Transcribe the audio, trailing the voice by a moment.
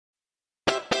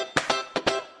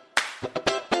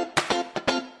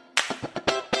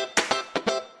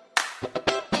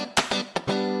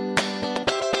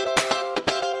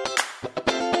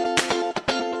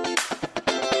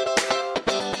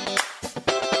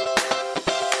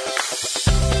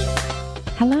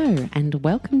Hello and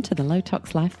welcome to the Low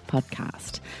Tox Life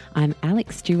podcast. I'm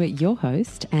Alex Stewart, your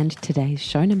host, and today's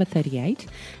show number 38.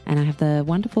 And I have the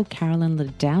wonderful Carolyn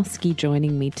Ledowsky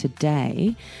joining me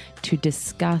today to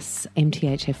discuss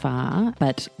MTHFR,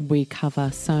 but we cover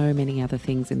so many other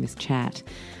things in this chat.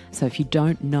 So if you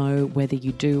don't know whether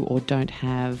you do or don't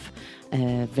have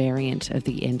a variant of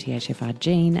the MTHFR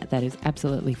gene, that is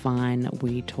absolutely fine.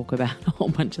 We talk about a whole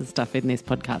bunch of stuff in this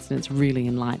podcast and it's really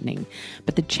enlightening.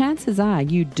 But the chances are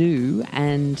you do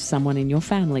and someone in your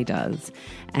family does.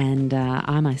 And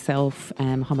I myself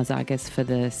am homozygous for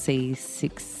the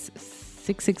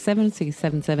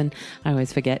C677, I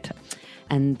always forget.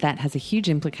 And that has a huge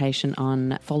implication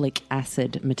on folic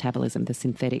acid metabolism. The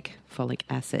synthetic folic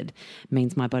acid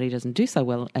means my body doesn't do so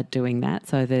well at doing that.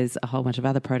 So there's a whole bunch of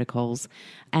other protocols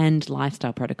and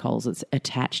lifestyle protocols that's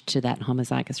attached to that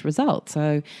homozygous result.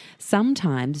 So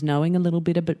sometimes knowing a little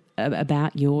bit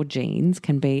about your genes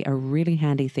can be a really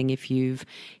handy thing if you've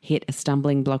hit a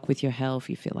stumbling block with your health,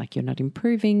 you feel like you're not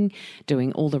improving,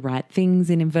 doing all the right things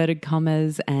in inverted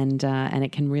commas, and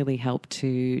it can really help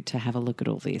to have a look at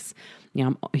all this. You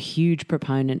know, I'm a huge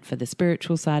proponent for the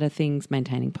spiritual side of things,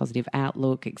 maintaining positive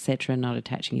outlook, etc., not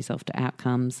attaching yourself to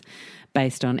outcomes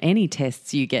based on any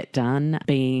tests you get done,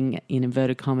 being, in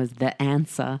inverted commas, the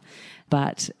answer.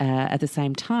 But at the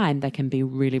same time, they can be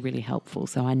really, really helpful.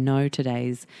 So I know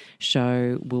today's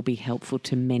show will be helpful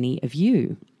to many of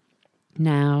you.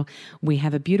 Now, we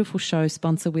have a beautiful show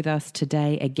sponsor with us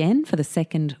today again for the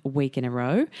second week in a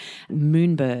row,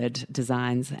 Moonbird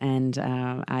Designs. And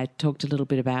I talked a little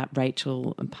bit about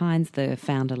Rachel Pines, the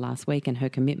founder, last week and her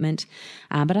commitment.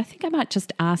 But I think I might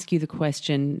just ask you the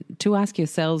question, to ask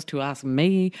yourselves, to ask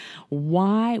me,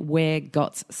 why wear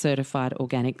GOTS certified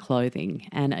organic clothing?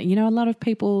 And, you know, a lot of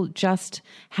people just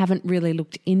haven't really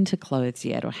looked into clothes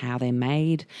yet or how they're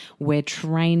made. We're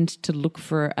trained to look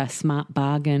for a smart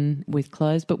bargain with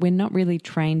clothes, but we're not really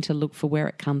trained to look for where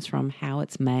it comes from, how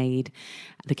it's made,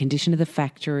 the condition of the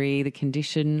factory, the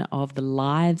condition of the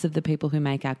lives of the people who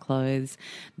make our clothes,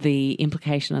 the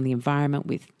implication on the environment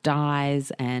with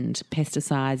dyes and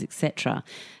pesticides, etc.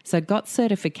 So GOTS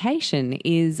certification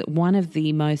is one of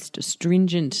the most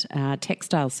stringent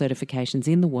textile certifications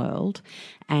in the world.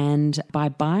 And by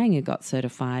buying a GOTS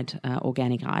certified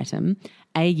organic item,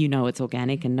 you know it's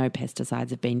organic and no pesticides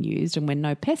have been used. And when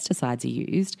no pesticides are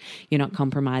used, you're not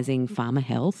compromising farmer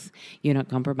health. You're not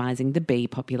compromising the bee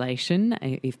population,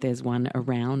 if there's one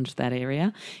around that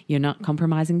area. You're not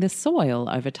compromising the soil.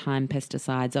 Over time,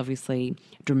 pesticides obviously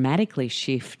dramatically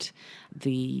shift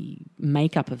the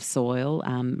makeup of soil,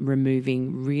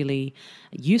 removing really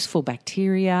useful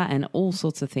bacteria and all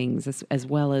sorts of things, as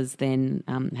well as then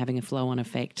having a flow-on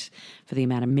effect for the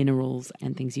amount of minerals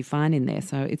and things you find in there.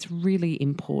 So it's really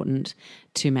important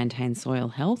to maintain soil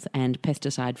health, and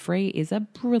pesticide-free is a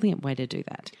brilliant way to do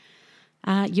that.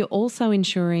 You're also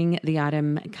ensuring the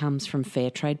item comes from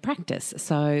fair trade practice.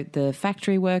 So the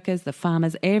factory workers, the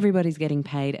farmers, everybody's getting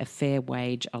paid a fair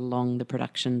wage along the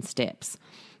production steps.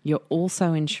 You're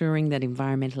also ensuring that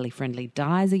environmentally friendly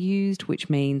dyes are used, which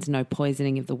means no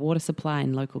poisoning of the water supply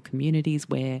in local communities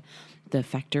where the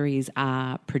factories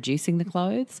are producing the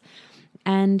clothes.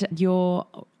 And you're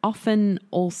often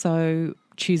also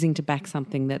choosing to back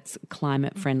something that's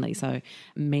climate friendly, so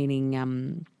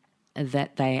meaning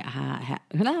that they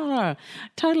are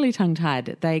totally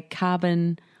tongue-tied. They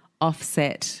carbon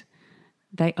offset.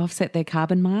 They offset their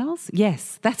carbon miles?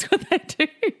 Yes, that's what they do.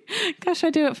 Gosh, I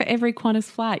do it for every Qantas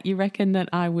flight. You reckon that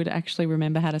I would actually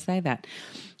remember how to say that?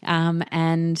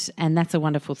 And that's a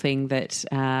wonderful thing that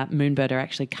Moonbird are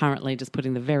actually currently just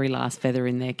putting the very last feather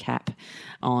in their cap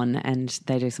on, and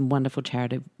they do some wonderful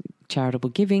charitable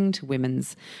giving to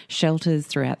women's shelters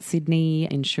throughout Sydney,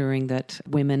 ensuring that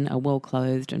women are well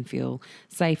clothed and feel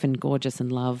safe and gorgeous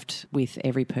and loved with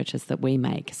every purchase that we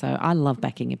make. So I love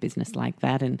backing a business like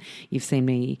that, and you've seen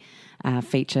me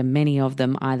feature many of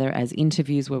them either as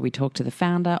interviews where we talk to the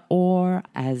founder or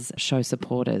as show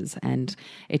supporters. And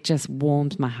it just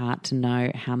warms my heart to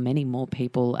know how many more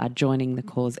people are joining the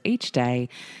cause each day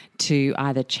to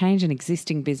either change an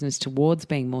existing business towards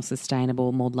being more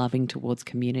sustainable, more loving towards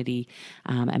community,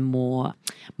 and more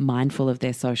mindful of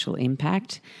their social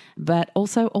impact, but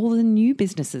also all the new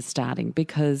businesses starting,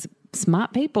 because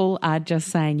smart people are just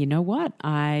saying, you know what,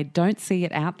 I don't see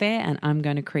it out there and I'm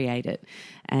going to create it.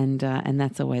 And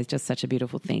that's always just such a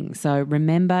beautiful thing. So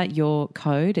remember your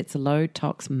code, it's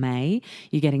LowToxMay.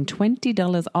 You're getting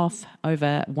 $20 off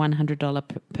over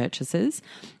 $100 purchases.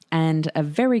 And a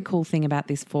very cool thing about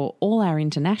this for all our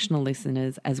international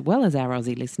listeners as well as our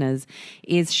Aussie listeners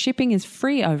is shipping is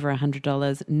free over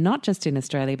 $100, not just in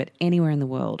Australia, but anywhere in the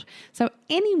world. So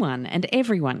anyone and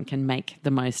everyone can make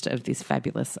the most of this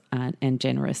fabulous and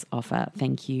generous offer.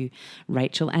 Thank you,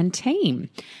 Rachel and team.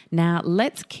 Now,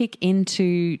 let's kick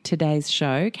into today's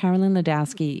show. Carolyn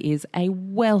Ledowsky is a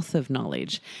wealth of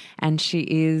knowledge, and she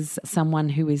is someone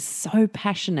who is so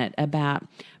passionate about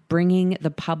bringing the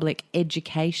public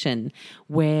education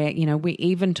where, you know, we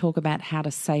even talk about how to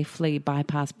safely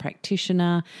bypass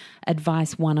practitioner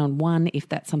advice one-on-one if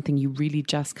that's something you really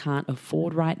just can't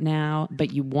afford right now,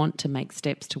 but you want to make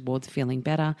steps towards feeling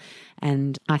better.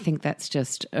 And I think that's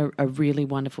just a really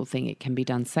wonderful thing. It can be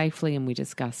done safely, and we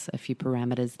discuss a few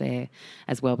parameters there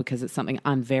as well, because it's something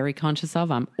I'm very conscious of.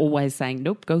 I'm always saying,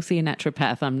 nope, go see a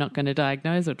naturopath. I'm not going to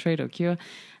diagnose or treat or cure.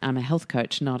 I'm a health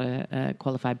coach, not a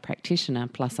qualified practitioner.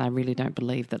 Plus, I really don't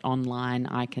believe that online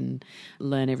I can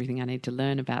learn everything I need to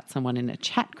learn about someone in a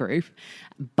chat group.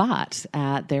 But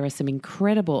there are some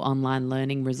incredible online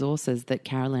learning resources that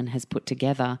Carolyn has put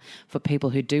together for people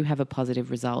who do have a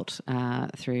positive result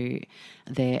through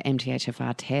their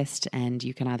MTHFR test, and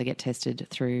you can either get tested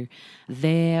through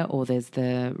there, or there's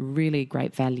the really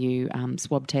great value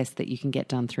swab test that you can get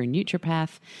done through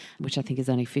naturopath, which I think is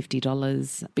only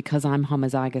 $50. Because I'm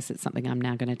homozygous, it's something I'm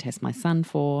now going to test my son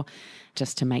for,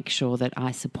 just to make sure that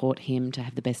I support him to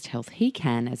have the best health he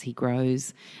can as he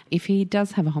grows, if he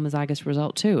does have a homozygous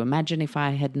result too. Imagine if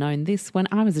I had known this when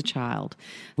I was a child.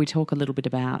 We talk a little bit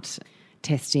about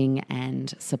testing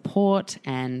and support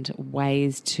and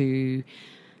ways to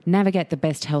navigate the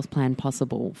best health plan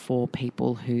possible for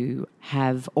people who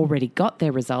have already got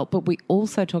their result. But we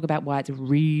also talk about why it's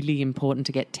really important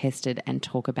to get tested and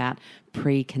talk about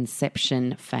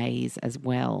preconception phase as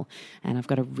well. And I've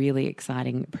got a really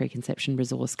exciting preconception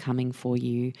resource coming for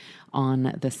you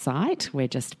on the site. We're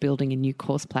just building a new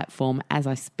course platform as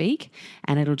I speak,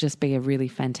 and it'll just be a really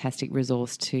fantastic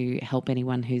resource to help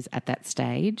anyone who's at that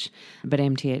stage. But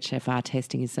MTHFR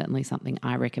testing is certainly something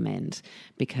I recommend,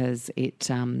 because it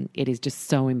is just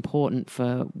so important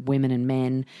for women and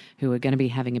men who are going to be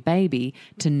having a baby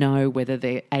to know whether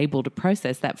they're able to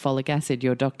process that folic acid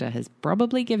your doctor has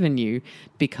probably given you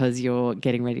because you're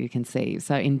getting ready to conceive.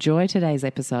 So enjoy today's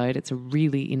episode. It's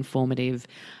really informative.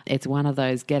 It's one of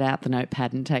those get out the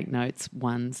notepad and take notes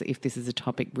ones if this is a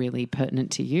topic really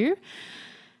pertinent to you.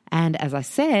 And as I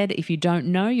said, if you don't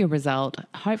know your result,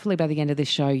 hopefully by the end of this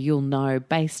show, you'll know,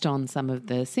 based on some of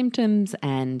the symptoms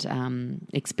and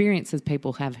experiences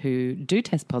people have who do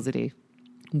test positive,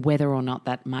 whether or not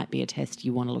that might be a test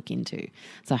you want to look into.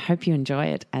 So I hope you enjoy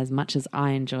it as much as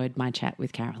I enjoyed my chat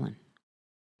with Carolyn.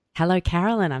 Hello,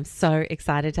 Carolyn. I'm so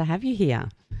excited to have you here.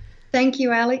 Thank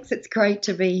you, Alex. It's great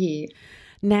to be here.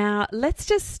 Now, let's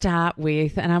just start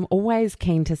with, and I'm always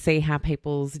keen to see how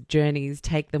people's journeys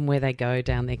take them where they go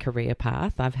down their career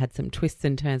path. I've had some twists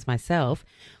and turns myself.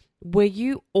 Were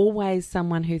you always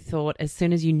someone who thought, as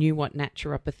soon as you knew what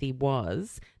naturopathy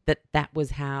was, that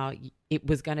was how it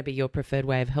was going to be your preferred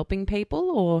way of helping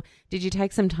people, or did you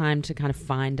take some time to kind of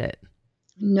find it?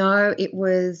 No, it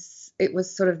was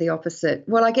sort of the opposite.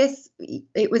 Well, I guess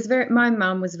my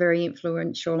mum was very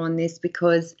influential on this,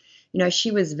 because you know,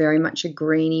 she was very much a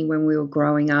greenie when we were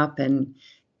growing up, and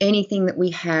anything that we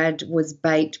had was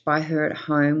baked by her at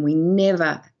home. We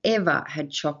never, ever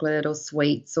had chocolate or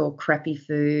sweets or crappy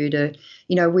food.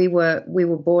 You know, we were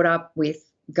brought up with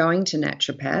going to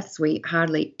naturopaths. We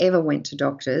hardly ever went to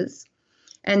doctors.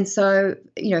 And so,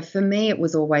 you know, for me, it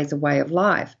was always a way of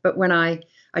life. But when I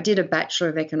did a Bachelor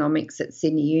of Economics at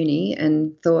Sydney Uni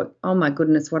and thought, oh my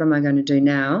goodness, what am I going to do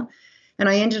now? And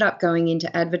I ended up going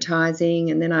into advertising,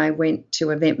 and then I went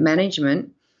to event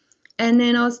management. And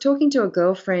then I was talking to a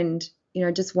girlfriend, you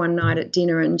know, just one night at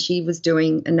dinner, and she was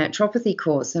doing a naturopathy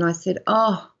course. And I said,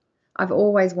 oh, I've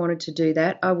always wanted to do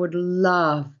that. I would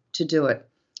love to do it.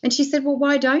 And she said, well,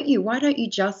 why don't you? Why don't you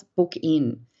just book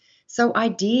in? So I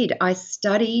did. I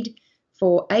studied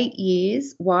for 8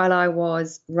 years while I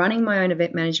was running my own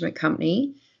event management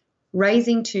company,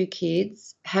 raising 2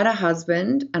 kids, had a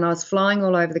husband, and I was flying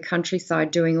all over the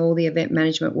countryside doing all the event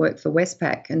management work for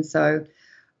Westpac. And so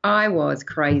I was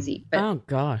crazy. But oh,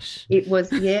 gosh. It was,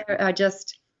 it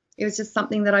was just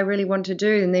something that I really wanted to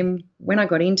do. And then when I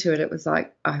got into it, it was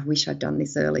like, I wish I'd done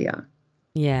this earlier.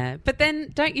 Yeah. But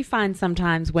then don't you find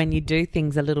sometimes when you do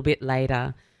things a little bit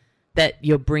later that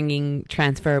you're bringing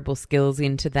transferable skills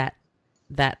into that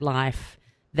life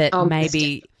that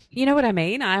maybe... You know what I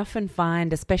mean? I often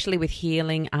find, especially with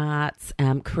healing arts,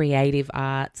 creative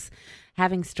arts,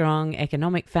 having strong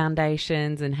economic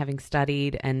foundations and having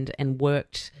studied and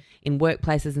worked in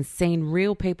workplaces and seen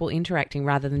real people interacting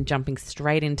rather than jumping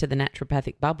straight into the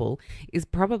naturopathic bubble is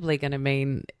probably going to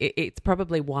mean it's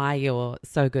probably why you're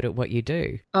so good at what you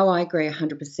do. Oh, I agree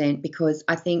 100%, because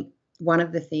I think one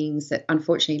of the things that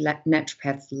unfortunately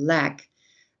naturopaths lack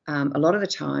a lot of the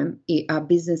time are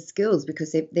business skills,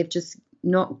 because they've just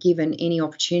not given any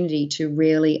opportunity to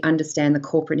really understand the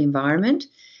corporate environment.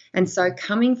 And so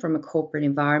coming from a corporate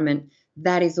environment,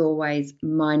 that is always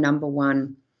my number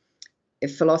one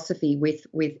philosophy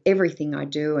with everything I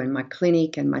do, and my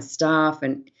clinic and my staff,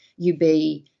 and you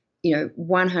be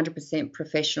 100%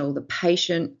 professional. The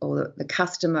patient or the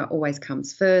customer always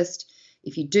comes first.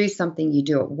 If you do something, you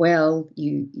do it well,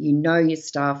 you know your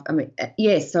stuff. I mean,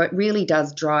 yes, so it really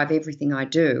does drive everything I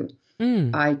do.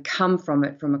 I come from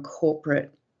it from a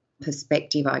corporate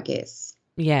perspective, I guess.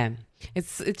 Yeah.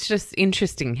 It's just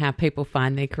interesting how people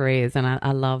find their careers, and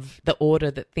I love the order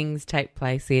that things take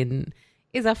place in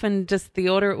is often just the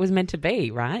order it was meant to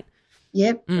be, right?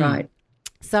 Yep, right.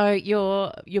 So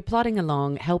you're plodding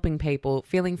along, helping people,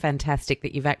 feeling fantastic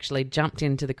that you've actually jumped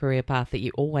into the career path that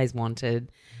you always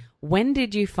wanted. When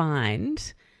did you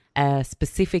find a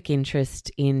specific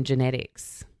interest in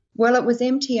genetics? Well, it was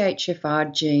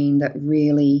MTHFR gene that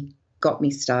really got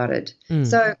me started.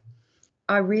 So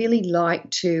I really like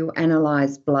to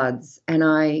analyse bloods, and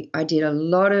I did a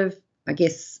lot of, I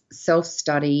guess,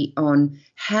 self-study on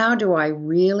how do I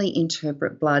really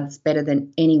interpret bloods better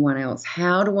than anyone else?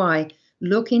 How do I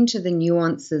look into the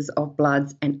nuances of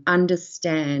bloods and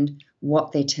understand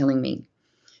what they're telling me?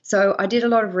 So I did a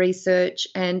lot of research,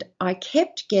 and I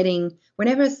kept getting,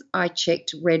 whenever I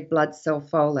checked red blood cell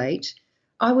folate,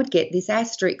 I would get this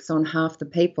asterisk on half the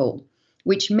people,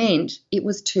 which meant it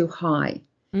was too high.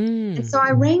 And so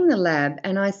I rang the lab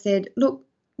and I said, look,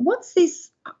 what's this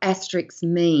asterisk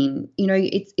mean?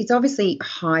 It's obviously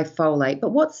high folate,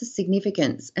 but what's the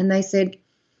significance? And they said,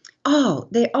 oh,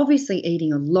 they're obviously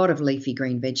eating a lot of leafy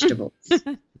green vegetables.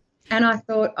 And I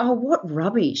thought, oh, what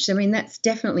rubbish. I mean, that's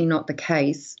definitely not the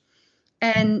case.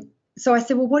 And so I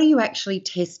said, well, what are you actually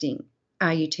testing?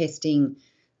 Are you testing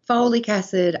folic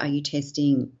acid? Are you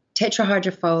testing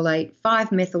tetrahydrofolate,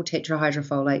 5-methyl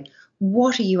tetrahydrofolate?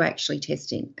 What are you actually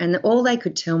testing? And all they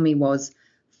could tell me was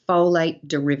folate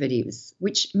derivatives,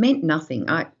 which meant nothing.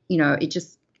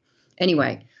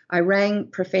 Anyway, I rang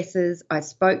professors, I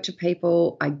spoke to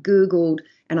people, I Googled,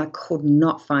 and I could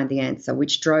not find the answer,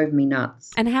 which drove me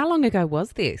nuts. And how long ago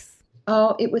was this?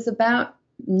 Oh, it was about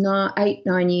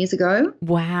 9 years ago.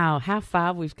 Wow, how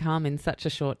far we've come in such a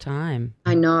short time.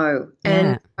 I know. Yeah.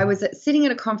 And I was sitting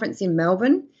at a conference in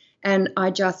Melbourne, and I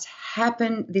just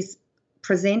happened, this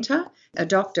presenter, a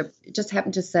doctor, just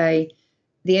happened to say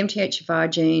the MTHFR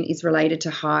gene is related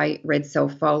to high red cell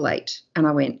folate. And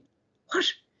I went, what?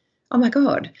 Oh, my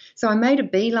God. So I made a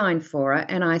beeline for her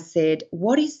and I said,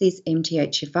 what is this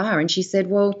MTHFR? And she said,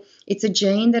 well, it's a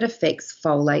gene that affects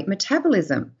folate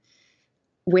metabolism.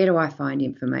 Where do I find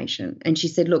information? And she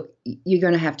said, look, you're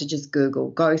going to have to just Google,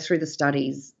 go through the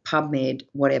studies, PubMed,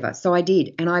 whatever. So I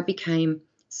did, and I became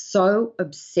so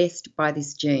obsessed by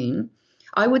this gene.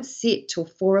 I would sit till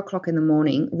 4 o'clock in the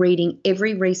morning reading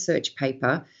every research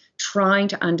paper, trying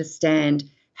to understand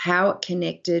how it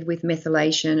connected with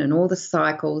methylation and all the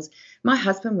cycles. My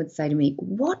husband would say to me,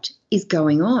 what is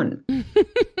going on?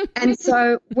 And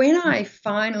so when I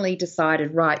finally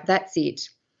decided, right, that's it,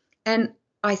 and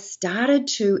I started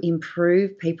to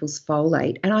improve people's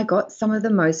folate, and I got some of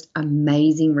the most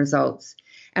amazing results.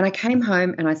 And I came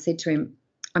home and I said to him,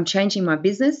 I'm changing my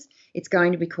business. It's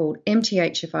going to be called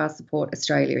MTHFR Support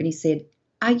Australia. And he said,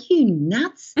 are you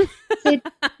nuts? I said,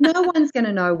 no one's going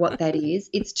to know what that is.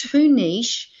 It's too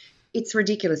niche. It's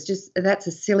ridiculous. Just that's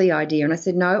a silly idea. And I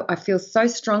said, no, I feel so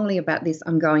strongly about this.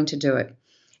 I'm going to do it.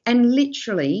 And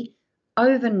literally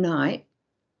overnight,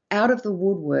 out of the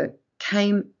woodwork,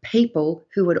 came people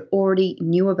who had already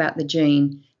knew about the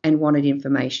gene and wanted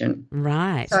information.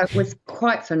 Right. So it was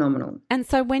quite phenomenal. And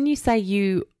so when you say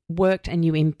you worked and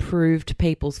you improved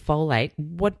people's folate,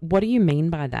 what do you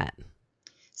mean by that?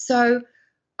 So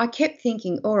I kept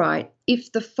thinking, all right,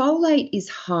 if the folate is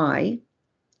high,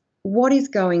 what is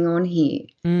going on here?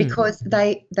 Because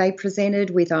they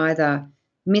presented with either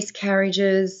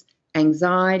miscarriages,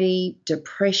 anxiety,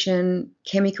 depression,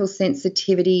 chemical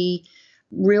sensitivity,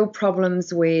 real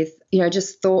problems with,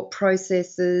 just thought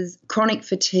processes, chronic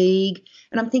fatigue.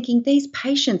 And I'm thinking, these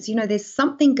patients, there's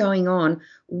something going on.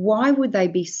 Why would they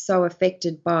be so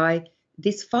affected by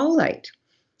this folate?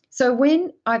 So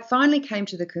when I finally came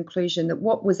to the conclusion that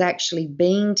what was actually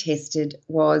being tested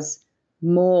was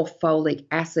more folic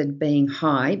acid being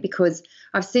high, because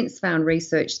I've since found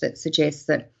research that suggests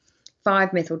that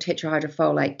 5-methyl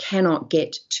tetrahydrofolate cannot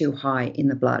get too high in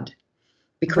the blood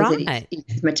because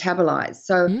it's metabolized.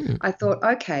 So I thought,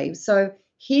 okay, so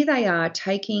here they are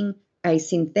taking a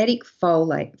synthetic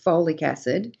folic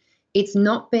acid. It's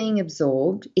not being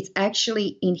absorbed. It's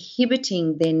actually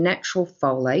inhibiting their natural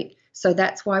folate. So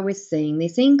that's why we're seeing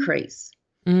this increase.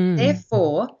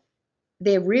 Therefore,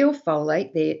 their real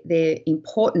folate, their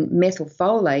important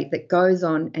methylfolate that goes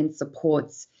on and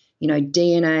supports,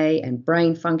 DNA and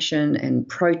brain function and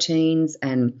proteins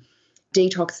and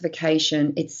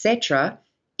detoxification, etc.,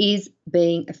 is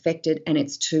being affected and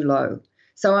it's too low.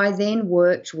 So I then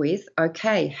worked with,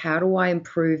 okay, how do I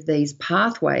improve these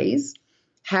pathways?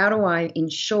 How do I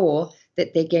ensure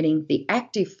that they're getting the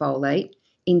active folate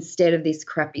instead of this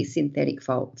crappy synthetic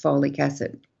folic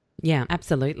acid? Yeah,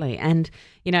 absolutely. And,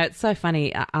 it's so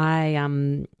funny. I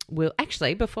will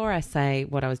actually, before I say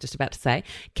what I was just about to say,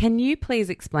 can you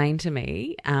please explain to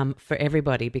me, for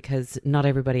everybody, because not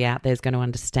everybody out there is going to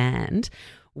understand,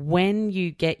 when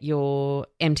you get your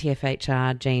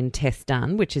MTHFR gene test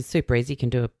done, which is super easy, you can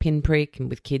do a pinprick, and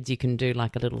with kids you can do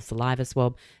like a little saliva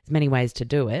swab. There's many ways to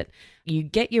do it. You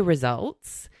get your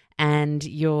results and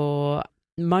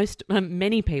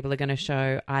many people are going to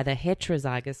show either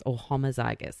heterozygous or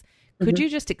homozygous. Could you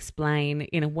just explain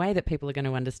in a way that people are going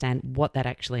to understand what that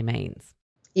actually means?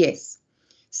 Yes.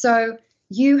 So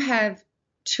you have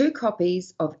 2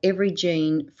 copies of every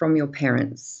gene from your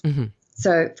parents.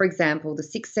 So, for example, the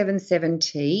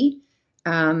 677T,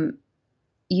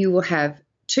 you will have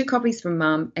 2 copies from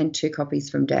mum and 2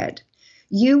 copies from dad.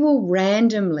 You will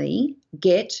randomly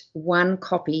get 1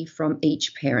 copy from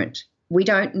each parent. We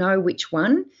don't know which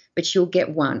one, but you'll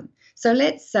get 1. So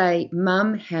let's say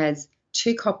mum has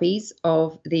 2 copies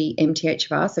of the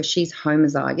MTHFR, so she's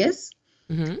homozygous,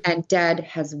 and dad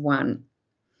has 1.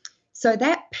 So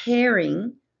that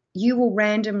pairing, you will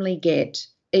randomly get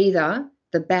either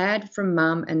the bad from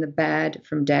mum and the bad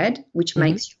from dad, which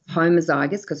makes you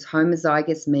homozygous, because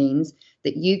homozygous means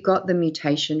that you got the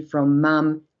mutation from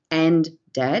mum and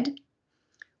dad,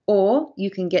 or you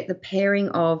can get the pairing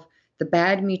of the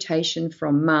bad mutation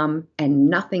from mum and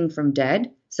nothing from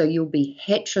dad, so you'll be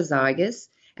heterozygous,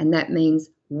 and that means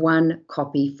 1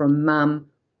 copy from mum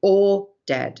or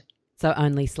dad. So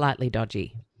only slightly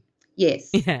dodgy. Yes.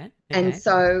 Yeah. Okay. And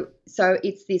so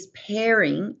it's this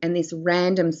pairing and this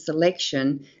random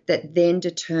selection that then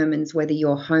determines whether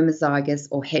you're homozygous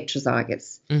or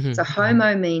heterozygous. So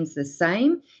homo means the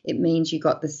same. It means you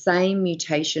got the same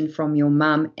mutation from your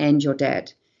mum and your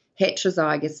dad.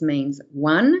 Heterozygous means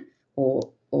 1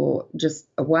 or just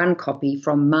 1 copy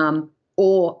from mum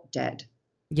or dad.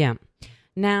 Yeah.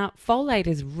 Now, folate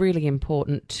is really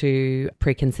important to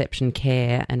preconception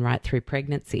care and right through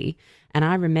pregnancy. And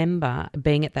I remember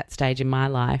being at that stage in my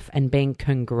life and being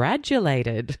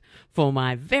congratulated for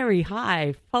my very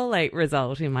high folate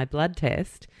result in my blood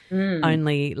test.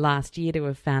 Only last year to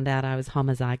have found out I was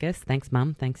homozygous. Thanks,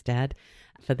 Mum. Thanks, Dad,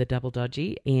 for the double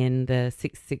dodgy in the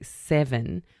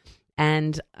 667.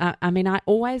 And I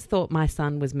always thought my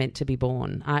son was meant to be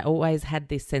born. I always had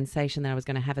this sensation that I was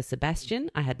going to have a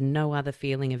Sebastian. I had no other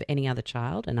feeling of any other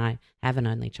child, and I have an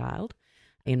only child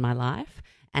in my life,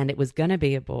 and it was going to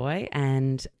be a boy.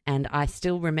 And I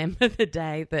still remember the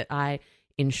day that I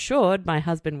ensured my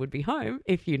husband would be home,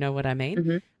 if you know what I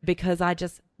mean, because I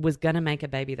just was going to make a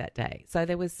baby that day. So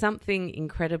there was something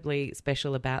incredibly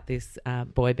special about this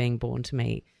boy being born to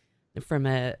me. From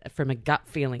a gut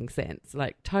feeling sense,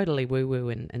 like totally woo-woo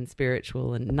and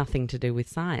spiritual and nothing to do with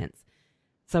science.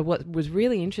 So what was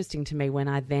really interesting to me when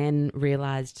I then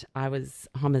realised I was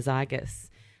homozygous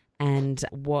and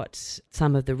what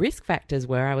some of the risk factors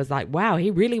were, I was like, wow, he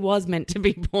really was meant to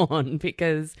be born,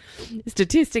 because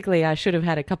statistically I should have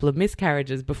had a couple of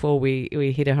miscarriages before we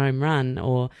hit a home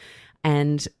run.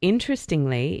 And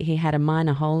interestingly, he had a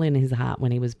minor hole in his heart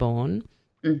when he was born,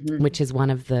 which is one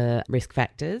of the risk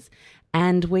factors.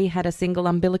 And we had a single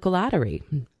umbilical artery,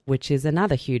 which is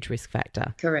another huge risk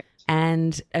factor. Correct.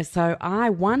 And so I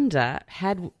wonder,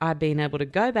 had I been able to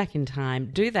go back in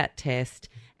time, do that test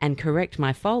and correct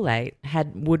my folate,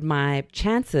 would my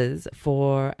chances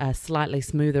for a slightly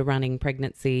smoother running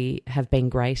pregnancy have been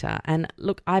greater? And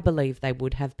look, I believe they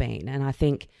would have been. And I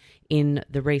think in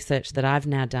the research that I've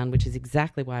now done, which is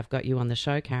exactly why I've got you on the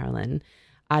show, Carolyn,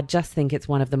 I just think it's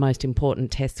one of the most important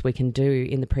tests we can do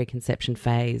in the preconception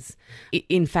phase.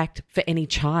 In fact, for any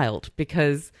child,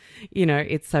 because,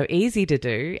 it's so easy to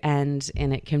do and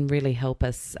it can really help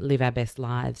us live our best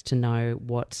lives to know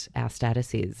what our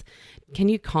status is. Can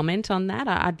you comment on that?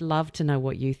 I'd love to know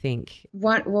what you think.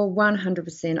 Well,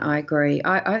 100% I agree.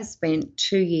 I've spent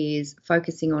 2 years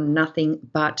focusing on nothing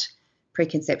but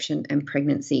preconception and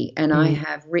pregnancy. And I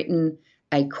have written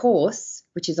a course,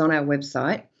 which is on our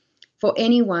website, for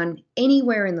anyone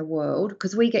anywhere in the world,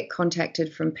 because we get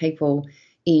contacted from people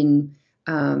in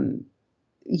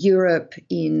Europe,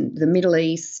 in the Middle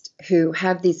East, who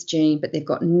have this gene, but they've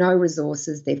got no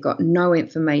resources, they've got no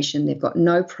information, they've got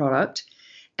no product,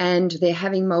 and they're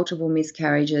having multiple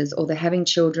miscarriages or they're having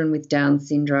children with Down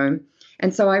syndrome.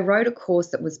 And so I wrote a course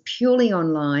that was purely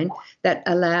online that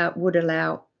would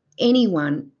allow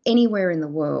anyone anywhere in the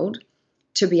world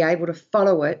to be able to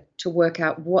follow it to work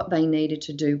out what they needed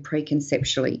to do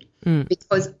preconceptually.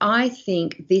 Because I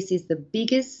think this is the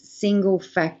biggest single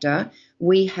factor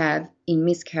we have in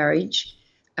miscarriage.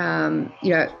 Sorry,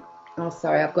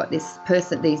 I've got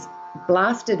these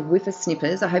blasted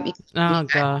whippersnippers. I hope you can Oh,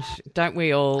 gosh, don't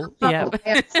we all? Yeah.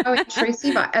 They're so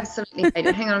intrusive. I absolutely hate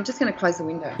it. Hang on, I'm just going to close the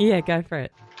window. Yeah, go for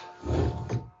it.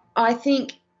 I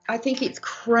think it's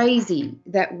crazy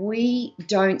that we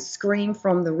don't scream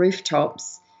from the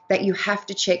rooftops that you have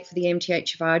to check for the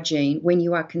MTHFR gene when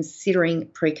you are considering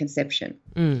preconception.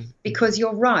 Because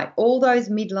you're right, all those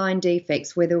midline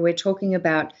defects, whether we're talking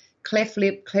about cleft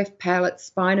lip, cleft palate,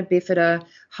 spina bifida,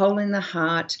 hole in the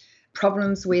heart,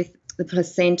 problems with the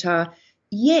placenta,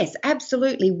 yes,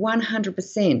 absolutely,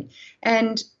 100%.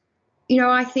 And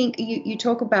I think you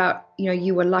talk about,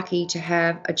 you were lucky to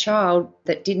have a child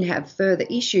that didn't have further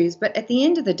issues, but at the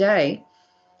end of the day,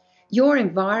 your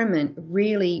environment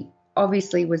really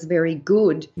obviously was very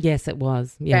good. Yes, it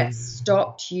was. Yeah. That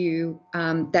stopped you,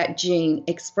 that gene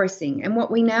expressing. And what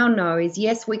we now know is,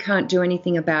 yes, we can't do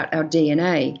anything about our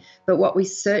DNA, but what we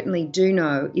certainly do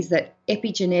know is that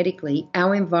epigenetically,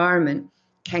 our environment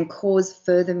can cause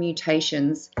further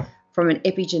mutations from an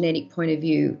epigenetic point of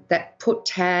view that put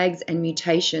tags and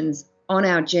mutations on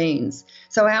our genes.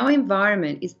 So our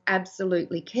environment is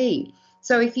absolutely key.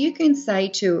 So if you can say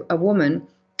to a woman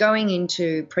going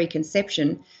into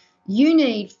preconception, you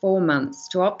need 4 months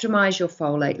to optimize your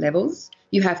folate levels.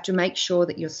 You have to make sure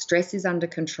that your stress is under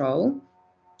control,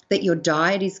 that your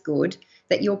diet is good,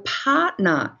 that your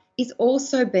partner is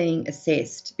also being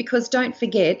assessed. Because don't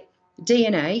forget,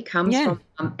 DNA comes from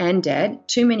mum and dad.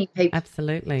 Too many people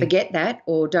forget that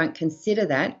or don't consider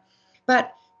that.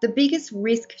 But the biggest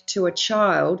risk to a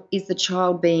child is the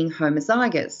child being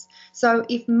homozygous. So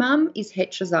if mum is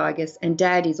heterozygous and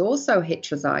dad is also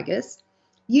heterozygous,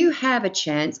 you have a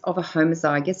chance of a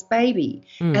homozygous baby.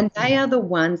 And they are the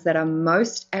ones that are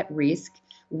most at risk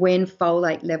when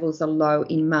folate levels are low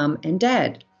in mum and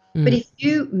dad. But if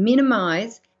you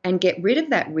minimize and get rid of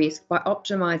that risk by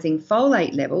optimizing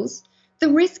folate levels, the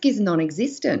risk is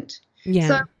non-existent. Yeah.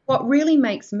 So what really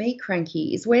makes me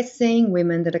cranky is we're seeing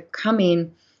women that have come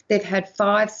in, they've had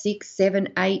 5, 6, 7,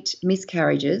 8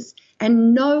 miscarriages,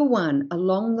 and no one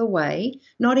along the way,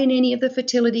 not in any of the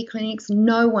fertility clinics,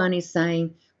 no one is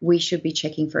saying we should be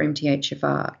checking for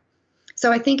MTHFR.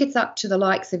 So I think it's up to the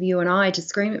likes of you and I to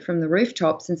scream it from the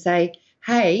rooftops and say,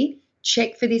 hey,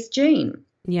 check for this gene.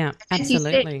 Yeah, As you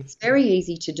absolutely. said, it's very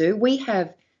easy to do. We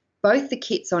have both the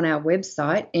kits on our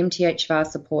website,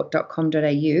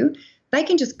 mthfrsupport.com.au. They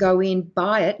can just go in,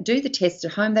 buy it, do the test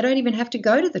at home. They don't even have to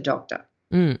go to the doctor.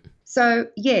 So,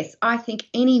 yes, I think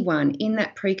anyone in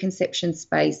that preconception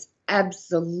space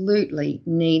absolutely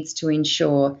needs to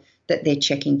ensure that they're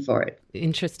checking for it.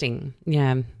 Interesting.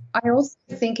 Yeah. I also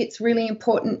think it's really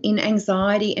important in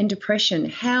anxiety and depression.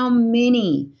 How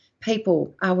many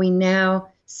people are we now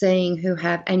seeing who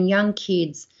have, and young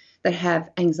kids that have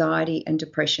anxiety and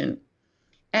depression?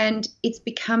 And it's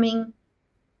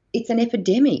an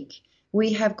epidemic.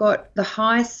 We have got the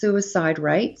highest suicide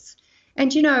rates.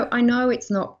 And, I know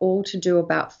it's not all to do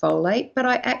about folate, but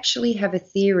I actually have a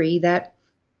theory that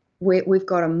we've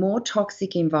got a more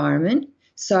toxic environment.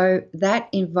 So that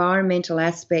environmental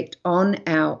aspect on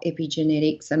our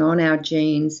epigenetics and on our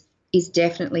genes is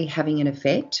definitely having an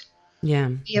effect. Yeah.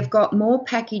 We have got more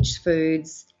packaged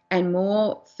foods and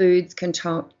more foods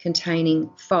containing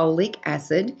folic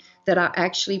acid that are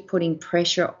actually putting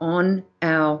pressure on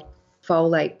our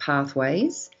folate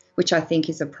pathways, which I think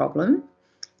is a problem.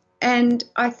 And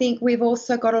I think we've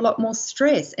also got a lot more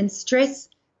stress, and stress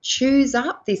chews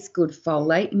up this good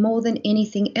folate more than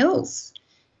anything else.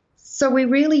 So we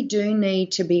really do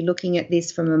need to be looking at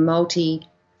this from a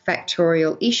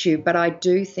multifactorial issue, but I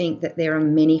do think that there are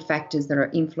many factors that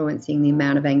are influencing the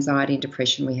amount of anxiety and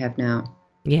depression we have now.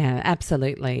 Yeah,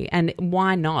 absolutely. And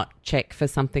why not check for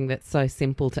something that's so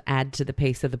simple to add to the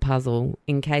piece of the puzzle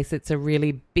in case it's a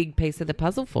really big piece of the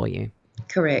puzzle for you?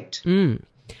 Correct.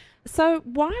 So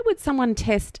why would someone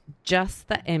test just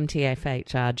the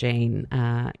MTHFR gene,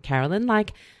 Carolyn?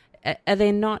 Like, are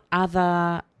there not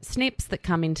other SNPs that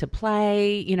come into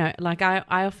play?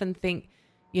 I often think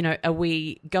are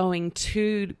we going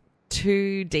too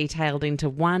detailed into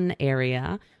one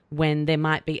area when there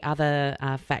might be other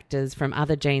factors from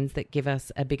other genes that give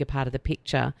us a bigger part of the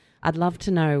picture? I'd love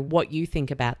to know what you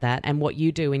think about that and what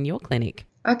you do in your clinic.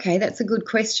 Okay, that's a good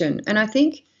question. And I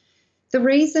think the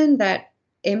reason that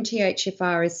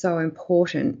MTHFR is so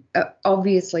important,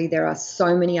 obviously there are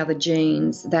so many other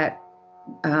genes that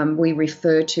we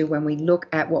refer to when we look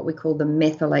at what we call the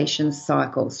methylation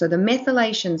cycle. So the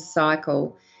methylation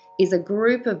cycle is a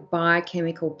group of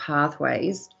biochemical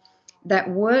pathways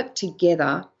that work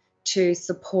together to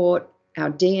support our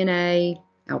DNA,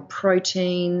 our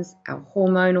proteins, our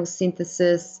hormonal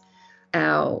synthesis,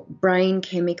 our brain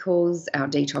chemicals, our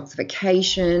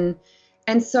detoxification.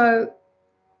 And so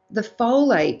the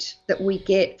folate that we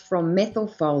get from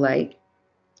methylfolate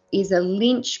is a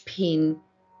linchpin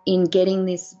in getting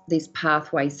this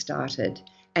pathway started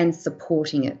and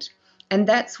supporting it. And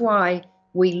that's why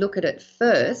we look at it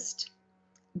first,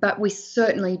 but we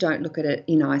certainly don't look at it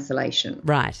in isolation.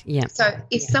 Right, yeah. So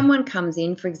if someone comes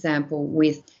in, for example,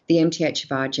 with the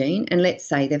MTHFR gene, and let's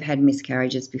say they've had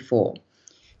miscarriages before,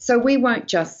 so we won't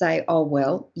just say, oh,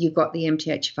 well, you've got the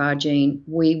MTHFR gene,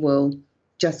 we will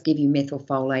just give you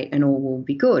methylfolate and all will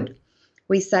be good.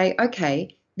 We say,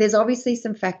 okay, there's obviously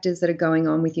some factors that are going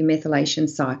on with your methylation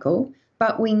cycle,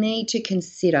 but we need to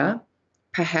consider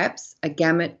perhaps a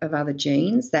gamut of other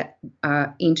genes that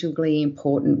are integrally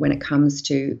important when it comes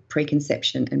to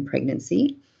preconception and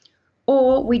pregnancy.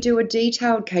 Or we do a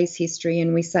detailed case history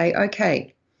and we say,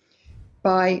 okay,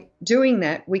 by doing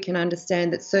that, we can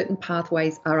understand that certain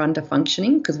pathways are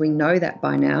underfunctioning because we know that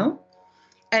by now,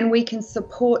 and we can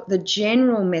support the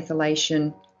general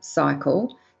methylation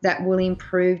cycle that will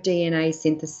improve DNA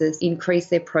synthesis, increase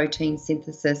their protein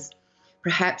synthesis,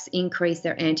 perhaps increase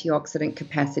their antioxidant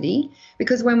capacity.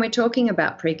 Because when we're talking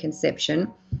about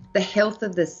preconception, the health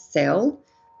of the cell,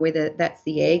 whether that's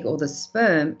the egg or the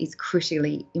sperm, is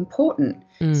critically important.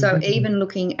 Mm-hmm. So even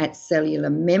looking at cellular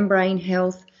membrane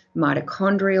health,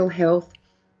 mitochondrial health,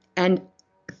 and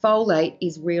folate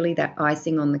is really that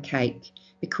icing on the cake.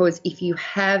 Because if you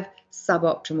have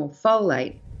suboptimal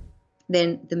folate,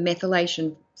 then the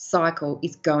methylation cycle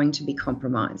is going to be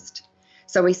compromised.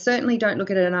 So we certainly don't look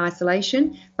at it in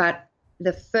isolation, but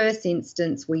the first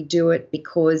instance we do it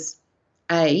because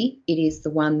A, it is the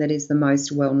one that is the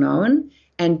most well known,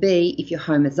 and B, if you're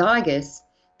homozygous,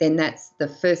 then that's the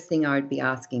first thing I would be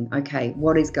asking, okay,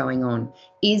 what is going on?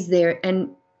 Is there, and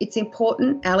it's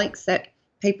important, Alex, that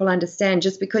people understand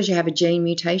just because you have a gene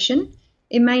mutation,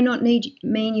 it may not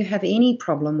mean you have any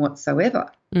problem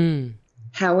whatsoever. Mm.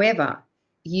 However,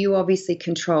 you obviously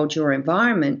controlled your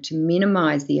environment to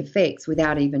minimize the effects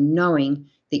without even knowing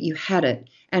that you had it.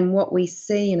 And what we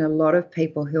see in a lot of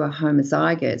people who are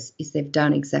homozygous is they've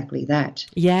done exactly that.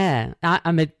 Yeah,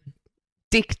 I'm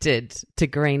addicted to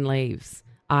green leaves.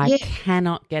 I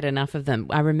cannot get enough of them.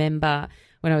 I remember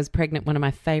when I was pregnant, one of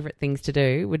my favorite things to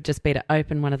do would just be to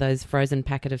open one of those frozen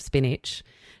packet of spinach,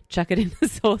 chuck it in the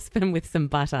saucepan with some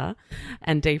butter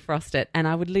and defrost it. And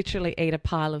I would literally eat a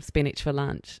pile of spinach for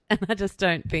lunch. And I just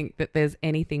don't think that there's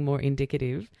anything more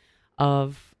indicative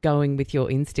of going with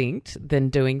your instinct than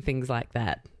doing things like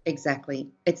that. Exactly.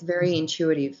 It's very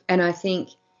intuitive. And I think,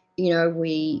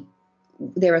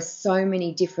 there are so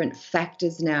many different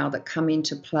factors now that come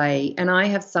into play. And I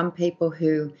have some people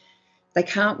who they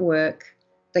can't work,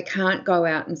 they can't go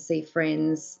out and see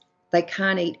friends, they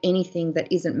can't eat anything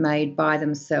that isn't made by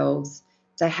themselves.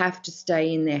 They have to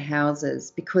stay in their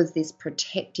houses because this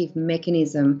protective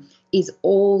mechanism is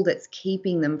all that's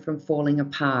keeping them from falling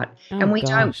apart. And we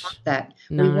don't want that.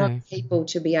 No. We want people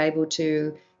to be able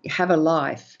to have a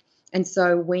life. And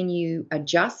so when you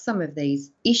adjust some of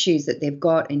these issues that they've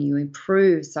got and you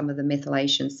improve some of the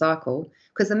methylation cycle,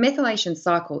 because the methylation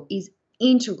cycle is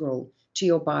integral to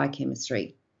your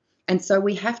biochemistry. And so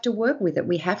we have to work with it.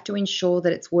 We have to ensure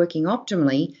that it's working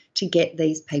optimally to get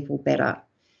these people better.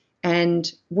 And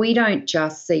we don't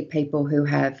just see people who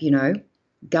have,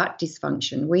 gut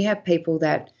dysfunction. We have people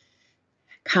that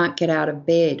can't get out of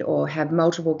bed or have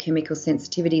multiple chemical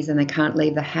sensitivities and they can't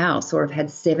leave the house or have had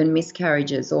 7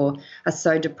 miscarriages or are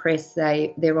so depressed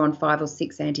they're on 5 or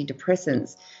 6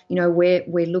 antidepressants.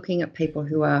 We're looking at people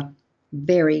who are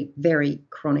very, very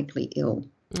chronically ill.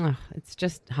 Oh, it's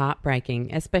just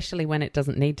heartbreaking, especially when it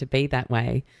doesn't need to be that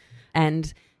way.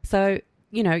 And so,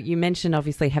 you mentioned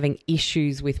obviously having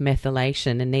issues with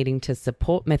methylation and needing to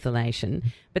support methylation,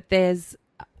 but there's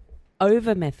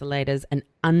over-methylators and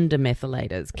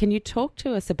under-methylators. Can you talk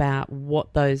to us about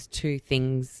what those two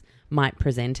things might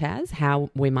present as, how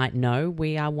we might know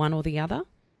we are one or the other?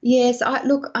 Yes, I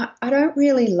don't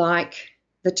really like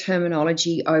the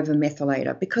terminology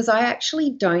over-methylator because I actually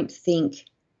don't think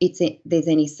there's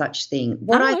any such thing.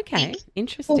 Okay.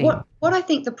 Interesting. Well, what I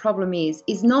think the problem is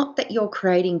not that you're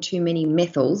creating too many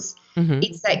methyls,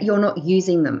 it's that you're not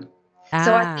using them.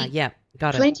 So I think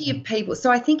got plenty of people,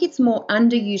 so I think it's more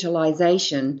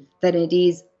underutilization than it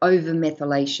is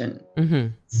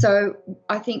over-methylation. So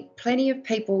I think plenty of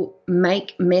people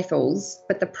make methyls,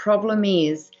 but the problem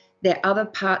is there are other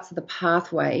parts of the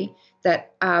pathway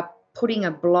that are putting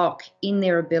a block in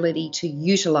their ability to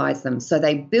utilize them. So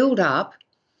they build up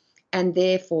and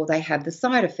therefore they have the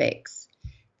side effects.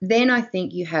 Then I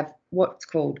think you have what's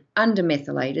called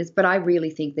undermethylators, but I really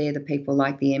think they're the people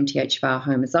like the MTHFR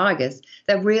homozygous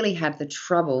that really have the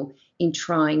trouble in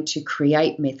trying to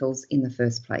create methyls in the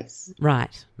first place.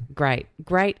 Right. Great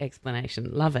explanation.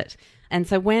 Love it. And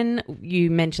so when you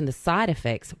mention the side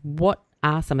effects, what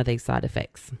are some of these side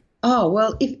effects? Oh,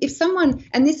 well, if someone,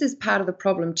 and this is part of the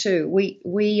problem too,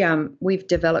 we've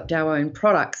developed our own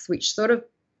products which sort of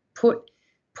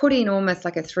put in almost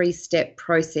like a 3-step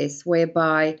process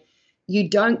whereby you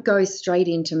don't go straight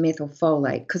into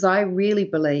methylfolate because I really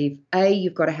believe, A,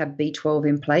 you've got to have B12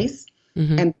 in place,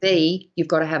 and B, you've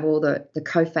got to have all the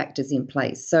cofactors in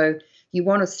place. So you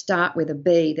want to start with a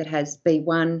B that has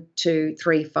B1, 2,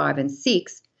 3, 5, and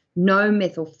 6, no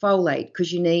methylfolate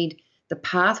because you need the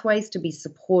pathways to be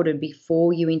supported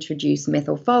before you introduce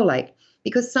methylfolate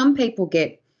because some people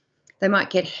they might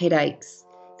get headaches,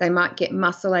 they might get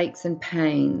muscle aches and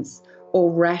pains or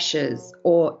rashes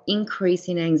or increase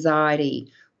in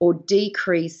anxiety or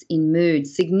decrease in mood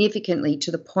significantly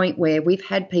to the point where we've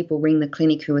had people ring the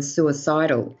clinic who are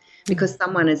suicidal because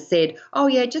someone has said, oh,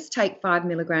 yeah, just take 5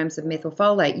 milligrams of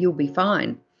methylfolate, you'll be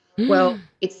fine. Well,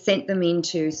 it's sent them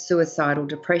into suicidal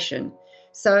depression.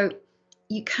 So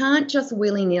you can't just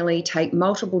willy-nilly take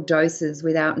multiple doses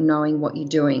without knowing what you're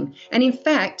doing. And in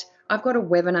fact, I've got a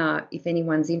webinar, if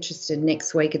anyone's interested,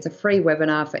 next week. It's a free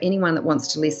webinar for anyone that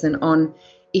wants to listen on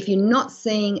if you're not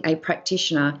seeing a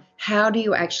practitioner, how do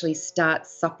you actually start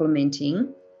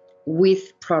supplementing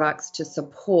with products to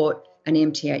support an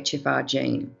MTHFR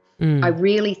gene? I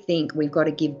really think we've got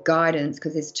to give guidance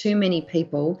because there's too many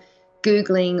people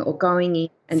Googling or going in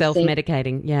and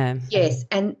self-medicating, Yes,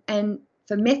 and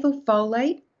for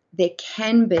methylfolate, there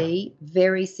can be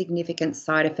very significant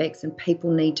side effects and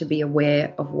people need to be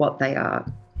aware of what they are.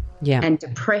 Yeah. And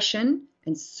depression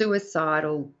and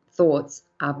suicidal thoughts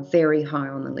are very high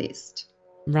on the list.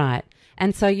 Right.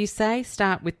 And so you say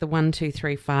start with the 1, 2,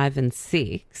 3, 5 and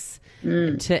 6.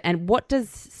 And what does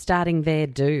starting there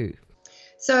do?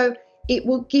 So it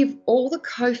will give all the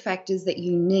cofactors that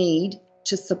you need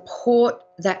to support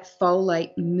that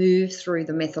folate move through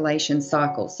the methylation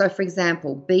cycle. So, for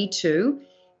example, B2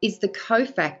 is the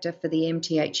cofactor for the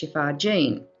MTHFR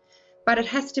gene, but it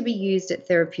has to be used at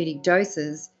therapeutic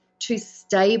doses to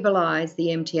stabilize the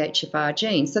MTHFR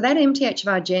gene. So that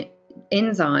MTHFR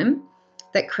enzyme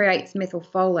that creates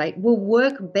methylfolate will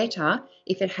work better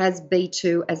if it has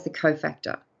B2 as the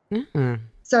cofactor.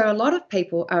 So a lot of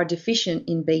people are deficient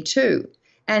in B2,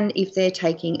 and if they're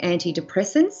taking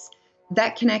antidepressants,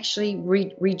 that can actually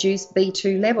reduce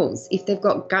B2 levels. If they've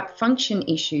got gut function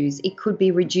issues, it could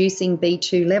be reducing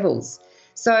B2 levels.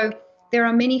 So there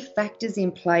are many factors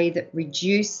in play that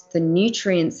reduce the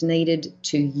nutrients needed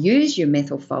to use your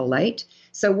methylfolate.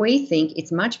 So we think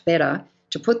it's much better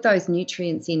to put those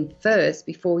nutrients in first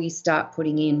before you start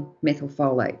putting in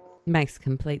methylfolate. Makes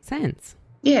complete sense.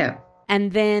 Yeah.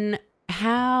 And then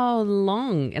how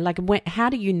long, how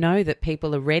do you know that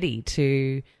people are ready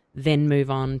to then move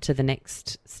on to the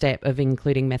next step of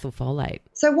including methylfolate?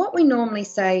 So what we normally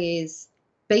say is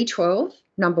B12,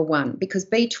 number one, because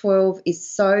B12 is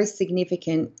so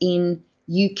significant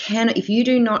if you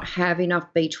do not have enough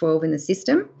B12 in the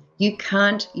system, you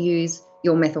can't use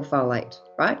your methylfolate,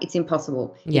 right? It's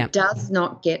impossible. Yeah. It does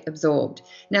not get absorbed.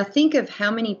 Now think of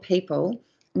how many people,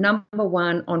 number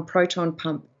one, on proton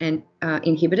pump and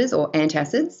inhibitors or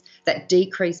antacids that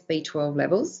decrease B12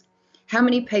 levels. How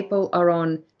many people are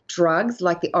on drugs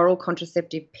like the oral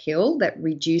contraceptive pill that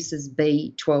reduces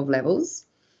B12 levels?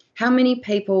 How many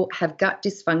people have gut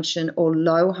dysfunction or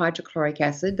low hydrochloric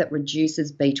acid that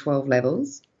reduces B12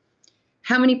 levels?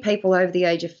 How many people over the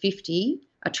age of 50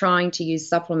 are trying to use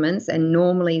supplements and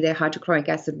normally their hydrochloric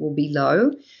acid will be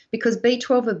low? Because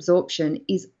B12 absorption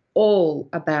is all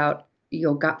about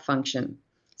your gut function.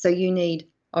 So you need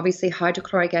obviously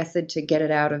hydrochloric acid to get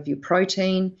it out of your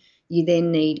protein. You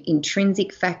then need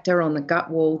intrinsic factor on the gut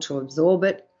wall to absorb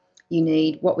it. You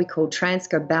need what we call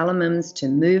transcobalamins to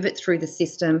move it through the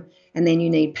system. And then you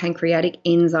need pancreatic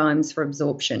enzymes for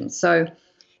absorption. So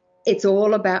it's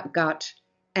all about gut.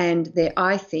 And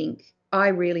I think I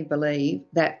really believe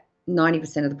that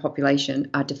 90% of the population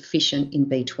are deficient in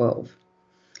B12.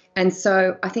 And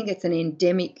so I think it's an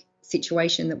endemic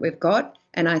situation that we've got.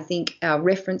 And I think our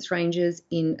reference ranges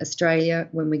in Australia,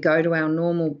 when we go to our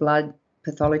normal blood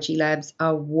pathology labs,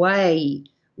 are way,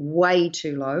 way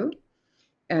too low.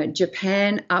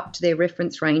 Japan upped their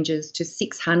reference ranges to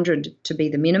 600 to be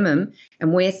the minimum,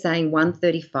 and we're saying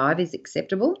 135 is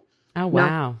acceptable. Oh,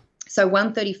 wow. No, so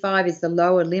 135 is the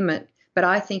lower limit, but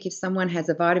I think if someone has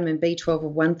a vitamin B12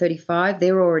 of 135,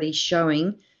 they're already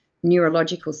showing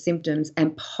neurological symptoms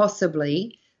and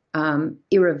possibly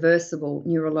irreversible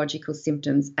neurological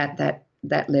symptoms at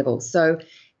that level. So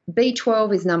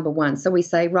B12 is number one. So we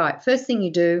say, right, first thing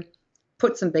you do,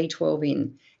 put some B12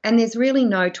 in. And there's really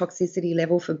no toxicity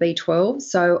level for B12,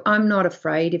 so I'm not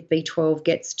afraid if B12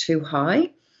 gets too high.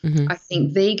 Mm-hmm. I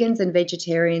think vegans and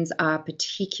vegetarians are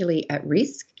particularly at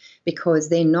risk because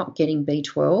they're not getting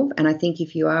B12. And I think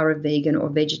if you are a vegan or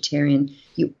vegetarian,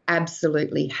 you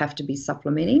absolutely have to be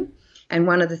supplementing. And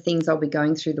one of the things I'll be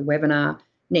going through the webinar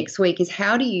next week is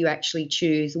how do you actually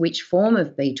choose which form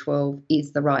of B12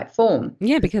 is the right form?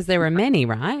 Yeah, because there are many,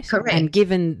 right? Correct. And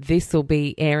given this will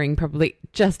be airing probably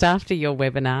just after your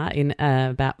webinar in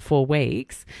about 4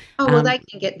 weeks. Oh, well, they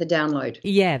can get the download.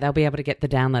 Yeah, they'll be able to get the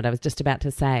download. I was just about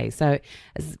to say. So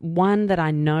one that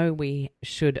I know we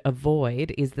should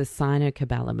avoid is the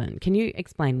cyanocobalamin. Can you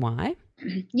explain why?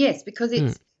 Yes, because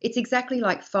it's exactly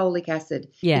like folic acid.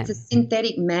 Yeah. It's a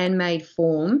synthetic man-made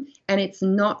form, and it's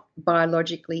not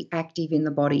biologically active in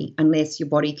the body unless your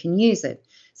body can use it.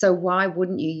 So why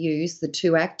wouldn't you use the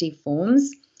two active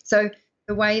forms? So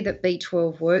the way that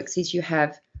B12 works is you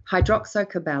have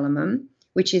hydroxocobalamin,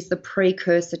 which is the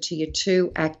precursor to your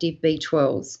two active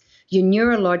B12s. Your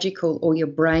neurological or your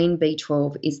brain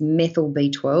B12 is methyl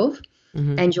B12.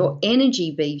 Mm-hmm. And your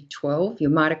energy B12,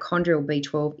 your mitochondrial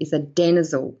B12, is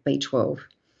adenosine B12.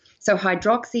 So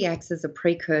hydroxy acts as a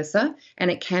precursor, and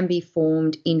it can be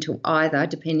formed into either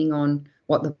depending on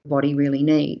what the body really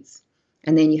needs.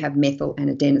 And then you have methyl and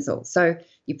adenosine. So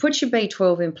you put your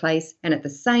B12 in place, and at the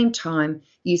same time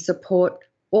you support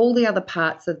all the other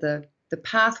parts of the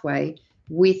pathway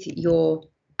with your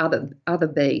other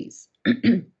Bs.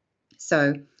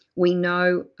 So we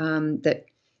know that,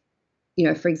 you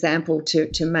know, for example,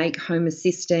 to make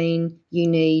homocysteine, you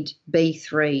need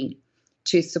B3.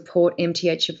 To support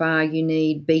MTHFR, you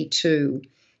need B2.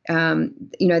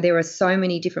 You know, there are so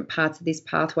many different parts of this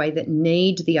pathway that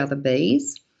need the other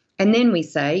Bs. And then we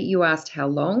say, you asked how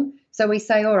long. So we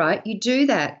say, all right, you do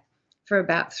that for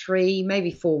about 3,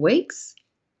 maybe 4 weeks.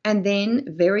 And then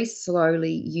very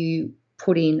slowly you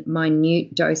put in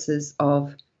minute doses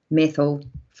of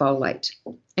methylfolate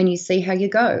and you see how you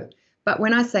go. But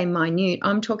when I say minute,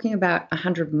 I'm talking about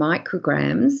 100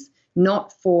 micrograms,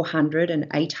 not 400 and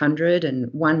 800 and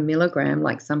 1 milligram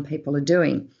like some people are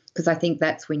doing, because I think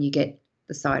that's when you get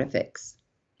the side effects.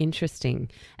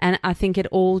 Interesting. And I think it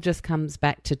all just comes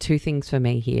back to 2 things for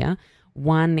me here.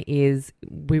 One is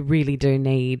we really do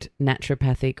need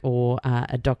naturopathic or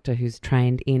a doctor who's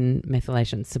trained in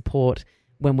methylation support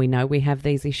when we know we have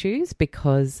these issues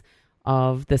because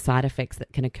of the side effects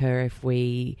that can occur if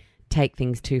we take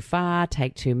things too far,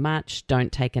 take too much,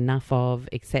 don't take enough of,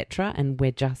 etc. And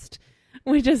we're just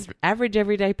average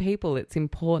everyday people. It's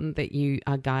important that you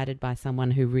are guided by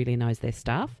someone who really knows their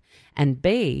stuff. And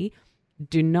B,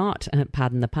 do not,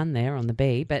 pardon the pun there on the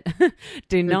B, but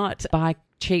do not buy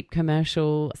cheap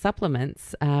commercial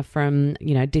supplements from,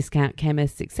 you know, discount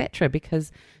chemists, etc.,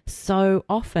 because so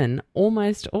often,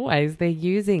 almost always, they're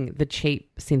using the cheap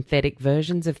synthetic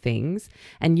versions of things,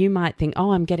 and you might think,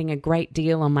 oh, I'm getting a great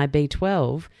deal on my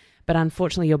B12, but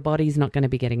unfortunately your body's not going to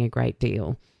be getting a great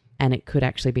deal, and it could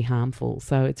actually be harmful.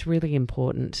 So it's really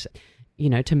important, you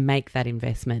know, to make that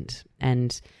investment,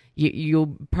 and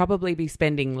you'll probably be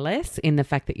spending less in the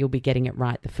fact that you'll be getting it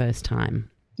right the first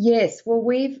time. Yes, well,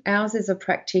 ours is a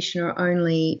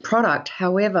practitioner-only product.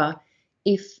 However,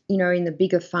 if, you know, in the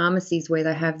bigger pharmacies where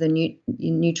they have the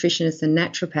nutritionists and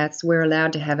naturopaths, we're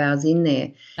allowed to have ours in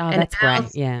there. Oh, and that's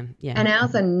great. Yeah. And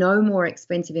ours are no more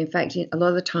expensive. In fact, a lot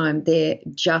of the time they're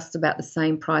just about the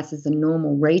same price as the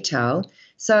normal retail.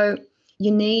 So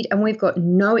you need, and we've got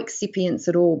no excipients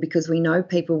at all because we know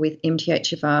people with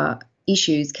MTHFR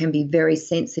issues can be very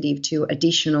sensitive to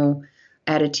additional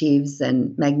additives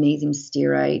and magnesium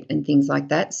stearate and things like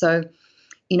that. So,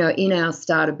 you know, in our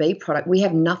Starter B product, we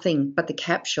have nothing but the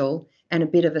capsule and a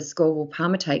bit of ascorbyl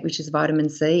palmitate, which is vitamin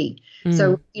C.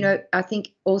 So, you know, I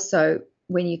think also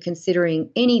when you're considering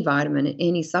any vitamin,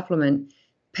 any supplement,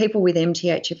 people with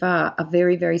MTHFR are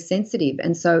very, very sensitive.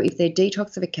 And so if their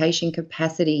detoxification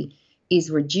capacity is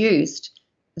reduced,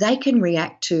 they can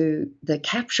react to the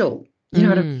capsule. You know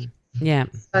what I mean? Yeah.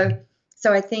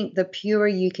 So I think the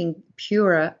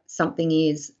purer something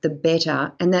is, the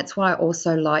better. And that's why I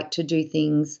also like to do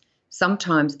things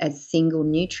sometimes as single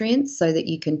nutrients so that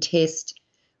you can test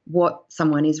what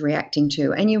someone is reacting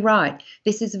to. And you're right,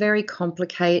 this is very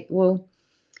complicated. Well,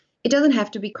 it doesn't have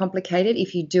to be complicated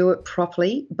if you do it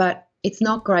properly, but it's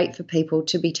not great for people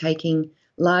to be taking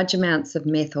large amounts of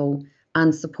methyl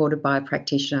unsupported by a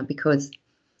practitioner, because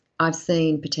I've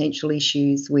seen potential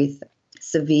issues with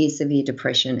severe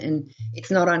depression. And it's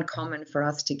not uncommon for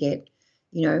us to get,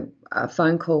 a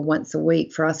phone call once a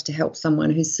week for us to help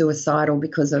someone who's suicidal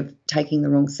because of taking the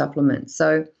wrong supplement.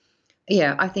 So,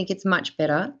 yeah, I think it's much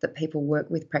better that people work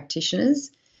with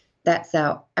practitioners. That's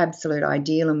our absolute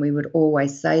ideal, and we would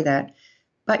always say that.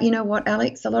 But you know what,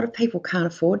 Alex? A lot of people can't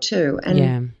afford to.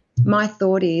 And my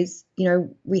thought is,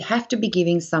 we have to be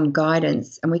giving some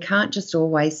guidance, and we can't just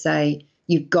always say,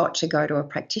 you've got to go to a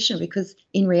practitioner, because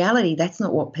in reality, that's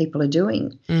not what people are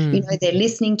doing. They're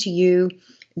listening to you,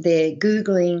 they're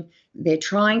Googling, they're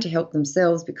trying to help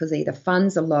themselves because either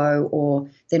funds are low or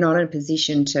they're not in a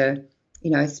position to,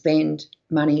 spend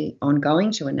money on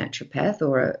going to a naturopath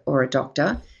or a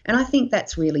doctor. And I think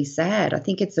that's really sad. I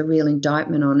think it's a real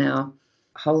indictment on our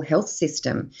whole health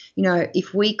system.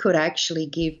 If we could actually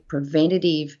give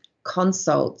preventative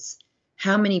consults,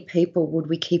 how many people would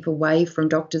we keep away from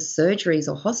doctors' surgeries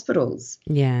or hospitals?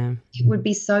 Yeah. It would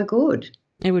be so good.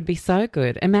 It would be so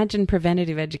good. Imagine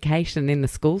preventative education in the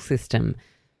school system.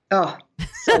 Oh,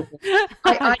 so good.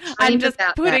 I'm just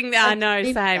putting that. I know,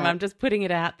 same. I'm just putting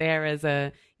it out there as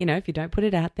a, if you don't put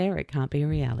it out there, it can't be a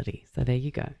reality. So there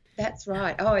you go. That's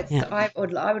right. Oh, I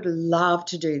would love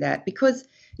to do that, because,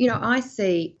 I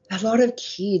see a lot of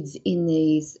kids in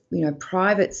these,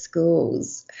 private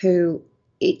schools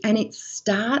and it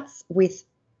starts with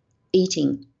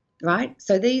eating, right?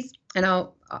 So these, and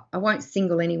I won't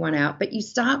single anyone out, but you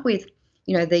start with,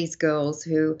 these girls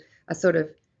who are sort of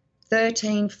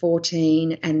 13,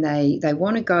 14, and they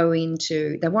want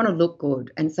to want to look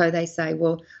good. And so they say,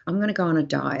 well, I'm going to go on a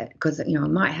diet because, I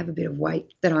might have a bit of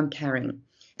weight that I'm carrying.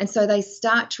 And so they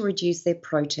start to reduce their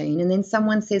protein. And then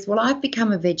someone says, well, I've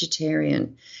become a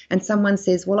vegetarian. And someone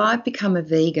says, well, I've become a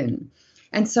vegan.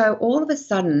 And so all of a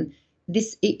sudden,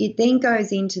 it then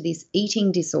goes into this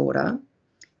eating disorder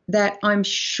that I'm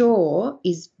sure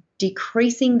is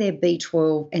decreasing their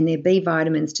B12 and their B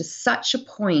vitamins to such a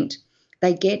point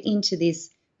they get into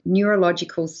this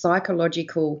neurological,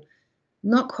 psychological,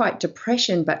 not quite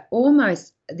depression, but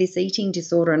almost this eating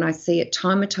disorder. And I see it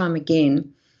time and time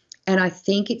again. And I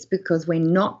think it's because we're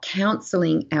not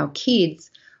counselling our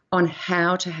kids on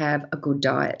how to have a good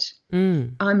diet.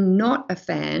 I'm not a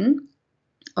fan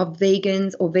of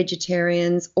vegans or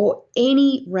vegetarians or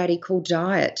any radical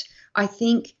diet. I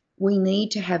think we need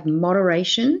to have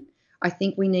moderation. I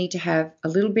think we need to have a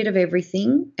little bit of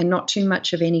everything and not too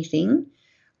much of anything.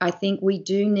 I think we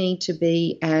do need to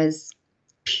be as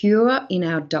pure in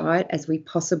our diet as we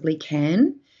possibly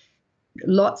can.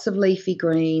 Lots of leafy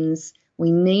greens.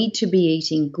 We need to be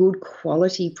eating good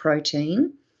quality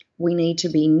protein. We need to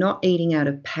be not eating out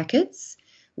of packets.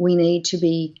 We need to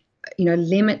be,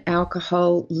 limit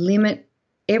alcohol, limit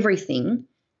everything,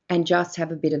 and just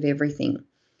have a bit of everything.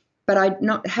 But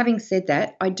having said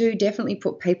that, I do definitely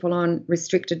put people on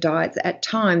restricted diets at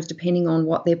times, depending on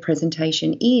what their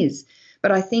presentation is.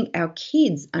 But I think our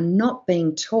kids are not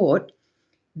being taught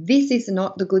this is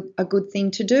not a good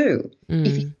thing to do.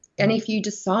 If you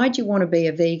decide you want to be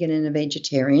a vegan and a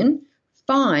vegetarian,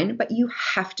 fine, but you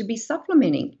have to be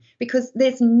supplementing, because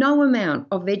there's no amount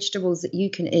of vegetables that you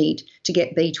can eat to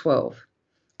get B12.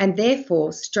 And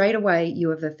therefore, straight away, you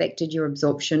have affected your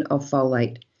absorption of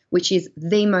folate, which is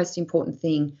the most important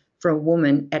thing for a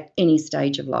woman at any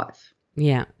stage of life.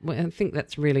 Yeah, well, I think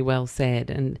that's really well said.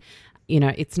 And,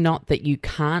 it's not that you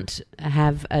can't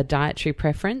have a dietary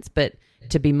preference, but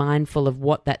to be mindful of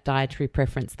what that dietary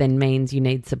preference then means you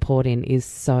need support in is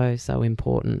so, so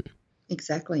important.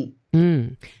 Exactly.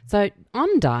 So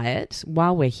on diet,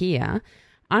 while we're here,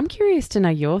 I'm curious to know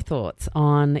your thoughts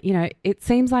on, it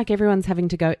seems like everyone's having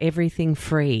to go everything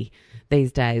free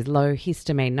these days, low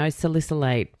histamine, no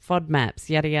salicylate, FODMAPs,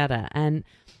 yada, yada. And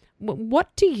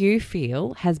what do you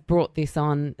feel has brought this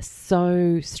on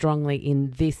so strongly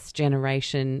in this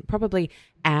generation, probably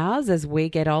ours as we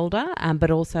get older, but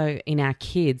also in our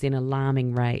kids in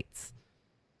alarming rates?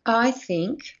 I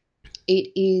think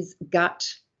it is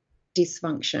gut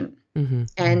dysfunction.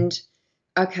 And,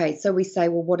 okay, so we say,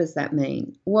 well, what does that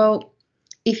mean? Well,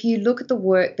 if you look at the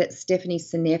work that Stephanie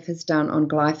Seneff has done on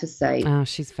glyphosate. Oh,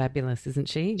 she's fabulous, isn't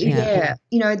she? Yeah.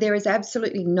 There is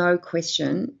absolutely no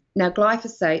question Now,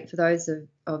 glyphosate, for those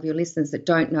of your listeners that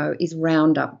don't know, is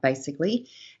Roundup basically,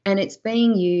 and it's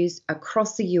being used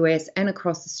across the US and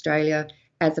across Australia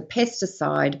as a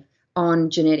pesticide on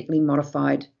genetically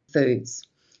modified foods.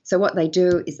 So what they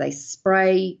do is they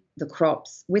spray the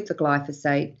crops with the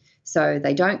glyphosate so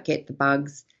they don't get the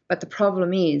bugs. But the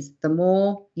problem is the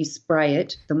more you spray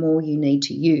it, the more you need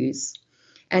to use.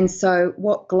 And so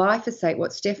what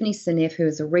Stephanie Seneff, who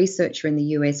is a researcher in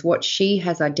the US, what she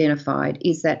has identified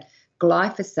is that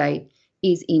glyphosate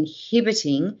is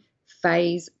inhibiting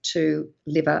phase 2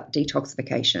 liver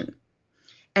detoxification.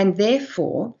 And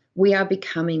therefore, we are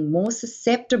becoming more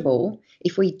susceptible.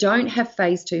 If we don't have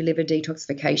phase 2 liver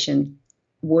detoxification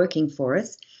working for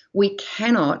us, we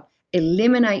cannot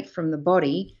eliminate from the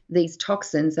body these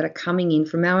toxins that are coming in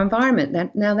from our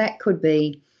environment. Now, that could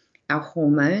be our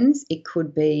hormones, it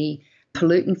could be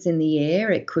pollutants in the air,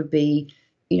 it could be,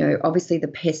 obviously the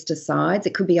pesticides,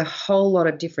 it could be a whole lot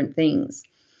of different things.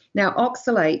 Now,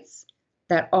 oxalates,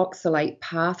 that oxalate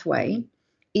pathway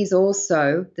is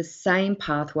also the same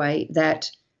pathway that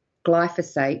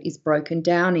glyphosate is broken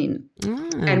down in.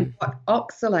 And what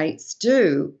oxalates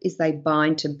do is they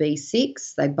bind to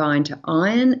B6, they bind to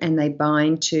iron, and they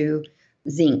bind to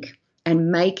zinc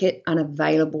and make it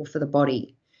unavailable for the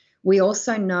body. We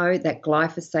also know that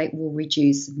glyphosate will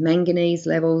reduce manganese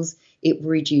levels, it will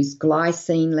reduce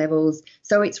glycine levels.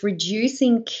 So it's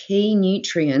reducing key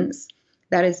nutrients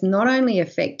that is not only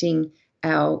affecting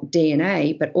our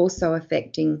DNA, but also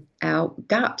affecting our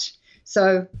gut.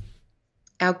 So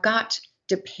our gut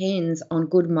depends on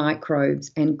good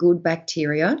microbes and good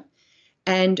bacteria.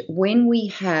 And when we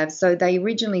have, so they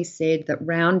originally said that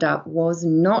Roundup was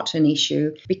not an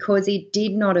issue because it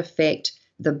did not affect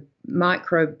the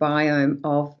microbiome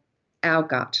of our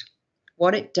gut.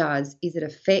 What it does is it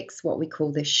affects what we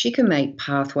call the shikimate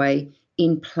pathway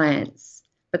in plants.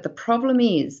 But the problem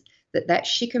is that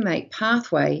shikimate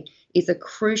pathway is a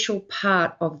crucial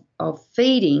part of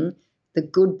feeding the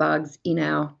good bugs in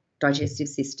our digestive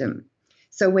system.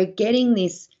 So we're getting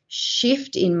this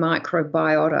shift in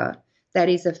microbiota that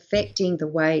is affecting the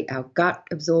way our gut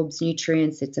absorbs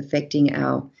nutrients. It's affecting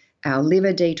our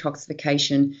liver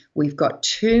detoxification. We've got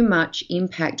too much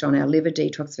impact on our liver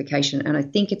detoxification, and I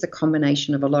think it's a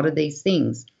combination of a lot of these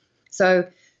things. So,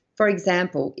 for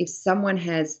example, if someone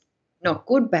has not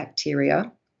good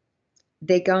bacteria,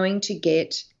 they're going to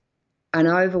get an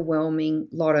overwhelming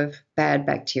lot of bad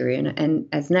bacteria. And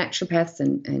as naturopaths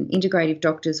and integrative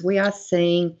doctors, we are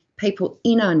seeing people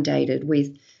inundated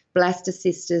with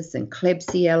blastocystis and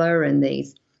Klebsiella and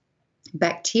these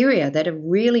bacteria that are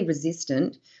really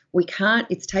resistant.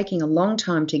 It's taking a long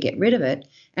time to get rid of it,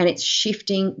 and it's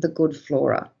shifting the good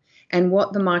flora. And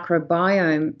what the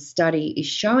microbiome study is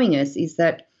showing us is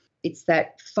that it's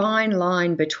that fine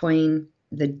line between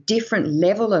the different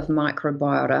level of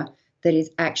microbiota that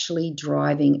is actually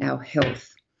driving our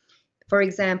health. For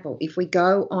example, if we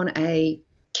go on a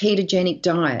ketogenic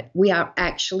diet, we are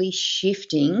actually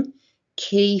shifting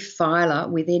key phyla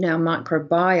within our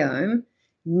microbiome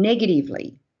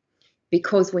negatively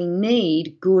because we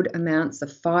need good amounts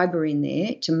of fiber in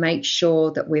there to make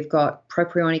sure that we've got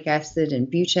propionic acid and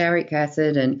butyric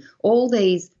acid and all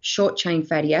these short-chain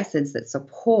fatty acids that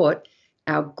support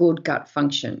our good gut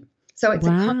function. So it's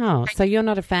So you're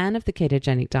not a fan of the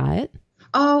ketogenic diet?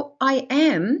 Oh, I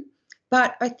am,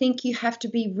 but I think you have to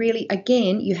be really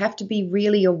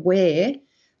aware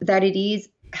that it is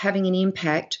having an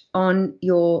impact on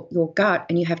your gut,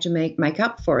 and you have to make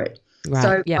up for it. Right,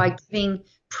 so yep. By giving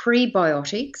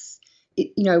prebiotics,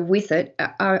 with it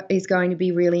is going to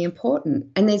be really important.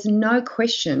 And there's no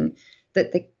question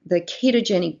that the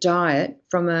ketogenic diet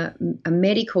from a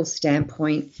medical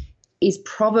standpoint is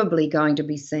probably going to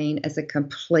be seen as a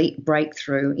complete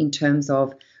breakthrough in terms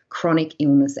of chronic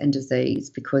illness and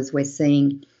disease, because we're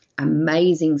seeing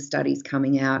amazing studies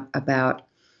coming out about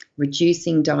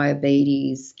reducing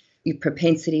diabetes, your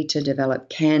propensity to develop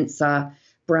cancer,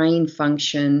 brain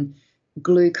function,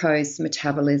 glucose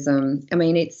metabolism. I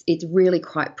mean, it's really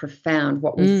quite profound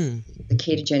what the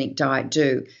ketogenic diet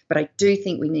do. But I do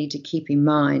think we need to keep in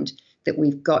mind that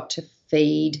we've got to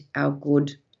feed our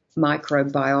good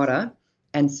microbiota,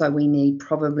 and so we need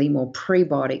probably more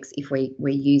prebiotics if we're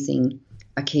using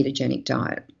a ketogenic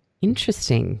diet.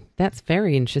 Interesting. That's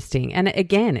very interesting. And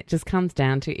again, it just comes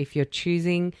down to if you're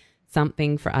choosing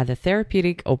something for either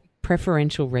therapeutic or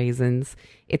preferential reasons,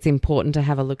 it's important to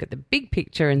have a look at the big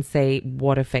picture and see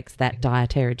what effects that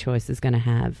dietary choice is going to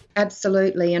have.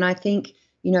 Absolutely. And I think,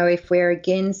 if we're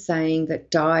again saying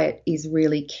that diet is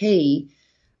really key,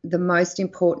 the most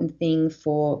important thing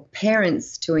for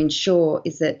parents to ensure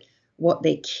is that what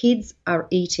their kids are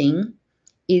eating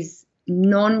is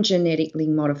non-genetically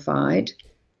modified,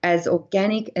 as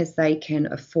organic as they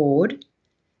can afford,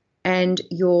 and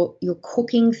you're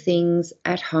cooking things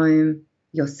at home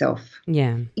yourself.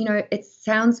 Yeah. It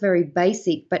sounds very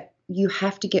basic, but you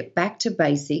have to get back to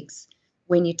basics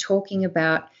when you're talking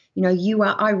about,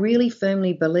 I really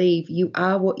firmly believe you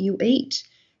are what you eat.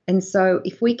 And so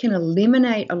if we can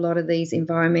eliminate a lot of these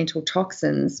environmental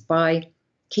toxins by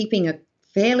keeping a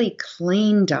fairly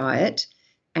clean diet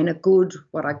and a good,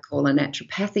 what I call a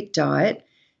naturopathic diet,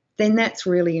 then that's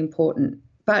really important.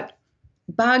 But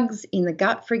bugs in the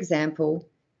gut, for example,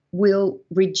 will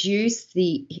reduce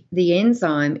the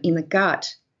enzyme in the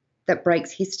gut that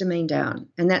breaks histamine down.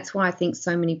 And that's why I think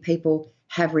so many people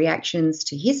have reactions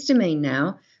to histamine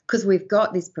now, because we've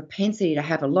got this propensity to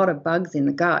have a lot of bugs in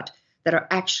the gut that are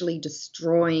actually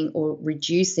destroying or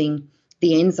reducing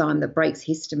the enzyme that breaks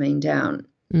histamine down.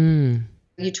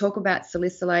 You talk about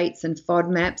salicylates and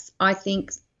FODMAPs. I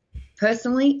think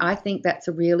that's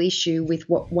a real issue with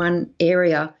one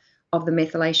area of the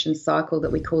methylation cycle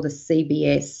that we call the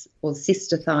CBS, or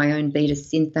cystathione beta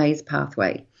synthase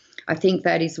pathway. I think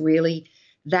that is really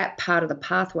that part of the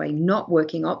pathway not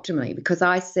working optimally, because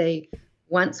I see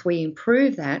once we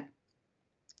improve that,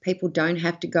 people don't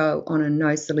have to go on a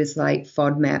no salicylate,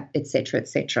 FODMAP, et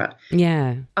cetera,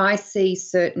 Yeah. I see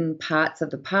certain parts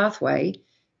of the pathway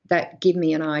that give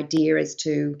me an idea as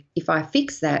to if I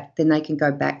fix that, then they can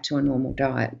go back to a normal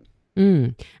diet.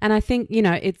 And I think,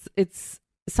 it's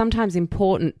sometimes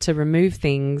important to remove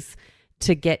things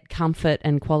to get comfort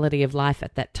and quality of life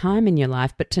at that time in your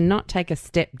life, but to not take a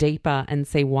step deeper and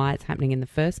see why it's happening in the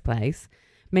first place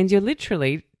means you're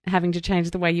literally having to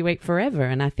change the way you eat forever.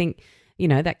 And I think,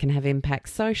 that can have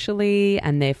impacts socially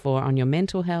and therefore on your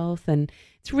mental health. And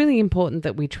it's really important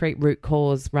that we treat root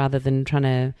cause rather than trying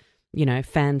to,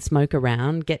 fan smoke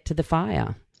around, get to the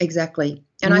fire. Exactly.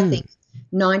 And I think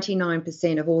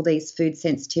 99% of all these food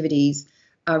sensitivities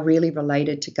are really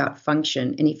related to gut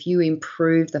function. And if you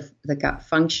improve the gut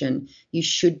function, you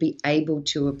should be able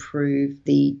to improve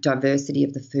the diversity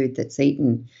of the food that's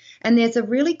eaten. And there's a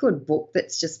really good book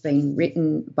that's just been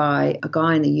written by a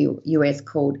guy in the US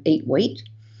called Eat Wheat.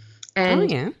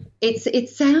 And it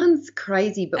sounds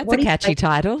crazy, but that's a catchy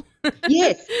title.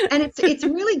 Yes, and it's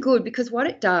really good, because what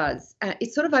it does,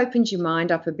 it sort of opens your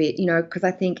mind up a bit, because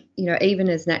I think, even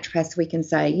as naturopaths we can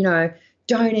say,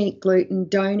 don't eat gluten,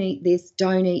 don't eat this,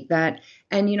 don't eat that.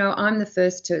 And, I'm the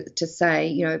first to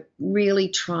say, really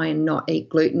try and not eat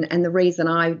gluten. And the reason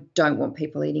I don't want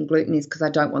people eating gluten is because I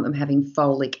don't want them having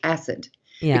folic acid,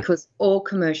 because all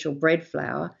commercial bread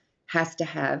flour has to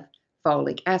have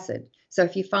folic acid. So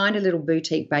if you find a little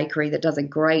boutique bakery that does a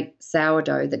great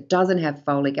sourdough that doesn't have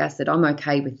folic acid, I'm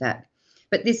okay with that.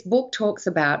 But this book talks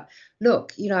about,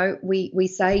 look, we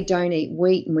say don't eat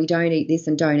wheat and we don't eat this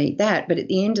and don't eat that. But at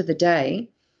the end of the day,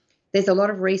 there's a lot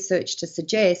of research to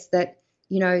suggest that,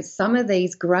 some of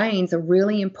these grains are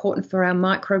really important for our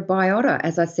microbiota.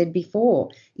 As I said before,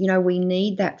 we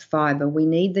need that fiber, we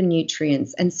need the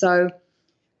nutrients. And so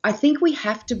I think we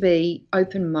have to be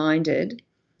open-minded.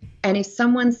 And if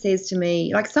someone says to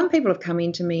me, like some people have come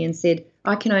into me and said,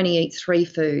 I can only eat 3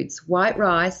 foods, white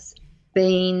rice,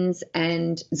 beans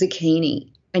and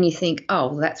zucchini. And you think, oh,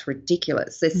 well, that's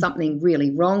ridiculous. There's something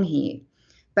really wrong here.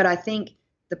 But I think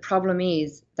the problem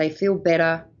is they feel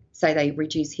better, say they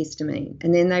reduce histamine,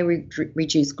 and then they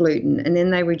reduce gluten, and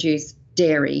then they reduce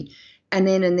dairy, and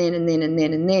then.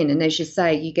 And as you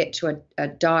say, you get to a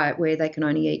diet where they can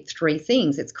only eat 3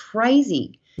 things. It's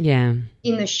crazy. Yeah.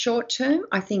 In the short term,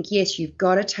 I think, yes, you've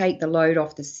got to take the load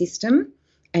off the system,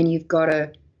 and you've got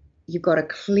to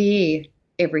clear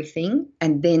everything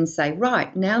and then say,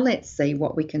 right, now let's see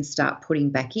what we can start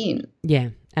putting back in. Yeah,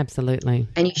 absolutely.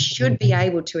 And you should be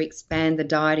able to expand the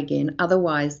diet again.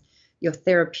 Otherwise, your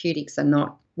therapeutics are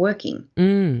not working.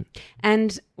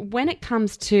 And when it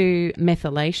comes to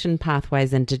methylation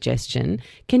pathways and digestion,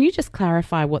 can you just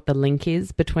clarify what the link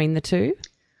is between the two?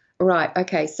 Right.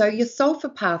 Okay. So your sulfur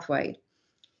pathway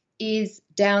is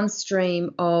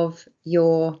downstream of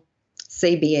your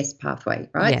CBS pathway,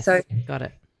 right? Yes, so got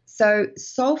it. So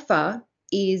sulfur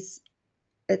is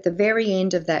at the very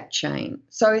end of that chain.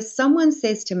 So if someone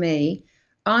says to me,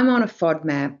 I'm on a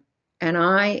FODMAP and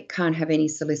I can't have any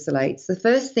salicylates, the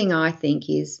first thing I think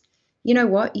is, you know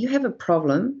what, you have a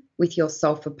problem with your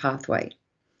sulfur pathway.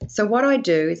 So what I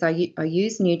do is I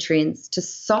use nutrients to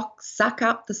suck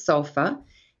up the sulfur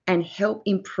and help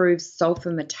improve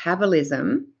sulfur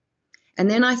metabolism. And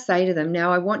then I say to them,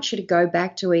 now I want you to go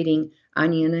back to eating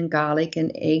onion and garlic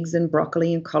and eggs and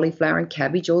broccoli and cauliflower and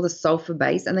cabbage, all the sulfur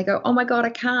base. And they go, oh my God, I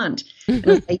can't. And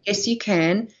I say, yes, you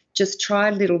can. just try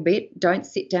a little bit. Don't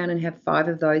sit down and have 5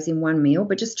 of those in one meal,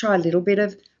 but just try a little bit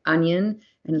of onion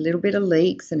and a little bit of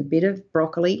leeks and a bit of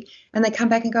broccoli. And they come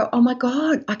back and go, oh my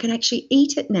God, I can actually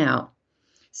eat it now.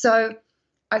 So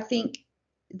I think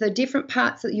the different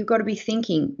parts that you've got to be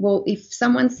thinking, well, if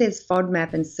someone says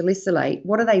FODMAP and salicylate,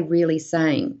 what are they really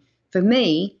saying? For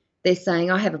me, they're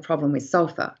saying I have a problem with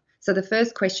sulfur. So the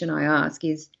first question I ask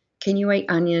is, can you eat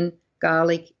onion,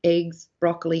 garlic, eggs,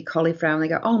 broccoli, cauliflower? And they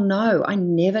go, oh no, I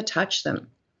never touch them.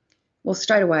 Well,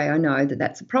 straight away I know that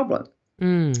that's a problem.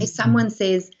 If someone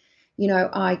says,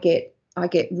 I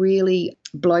get really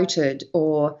bloated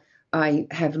or I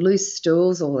have loose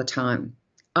stools all the time,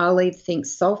 I'll either think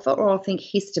sulfur or I'll think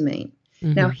histamine.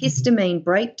 Now, histamine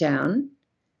breakdown,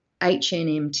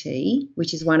 HNMT,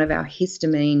 which is one of our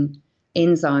histamine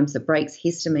enzymes that breaks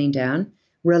histamine down,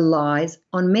 relies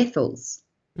on methyls.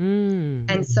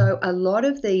 And so a lot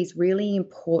of these really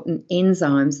important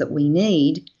enzymes that we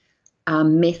need are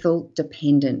methyl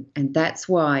dependent. And that's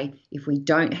why if we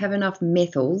don't have enough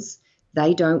methyls,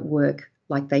 they don't work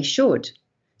like they should.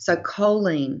 So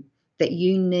choline that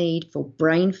you need for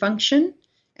brain function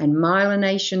and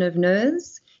myelination of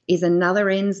nerves is another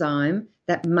enzyme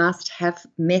that must have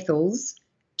methyls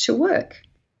to work.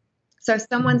 So if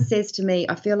someone says to me,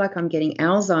 I feel like I'm getting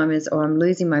Alzheimer's or I'm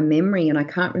losing my memory and I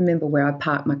can't remember where I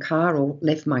parked my car or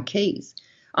left my keys,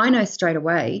 I know straight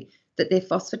away that their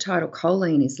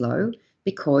phosphatidylcholine is low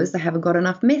because they haven't got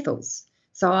enough methyls.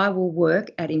 So I will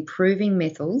work at improving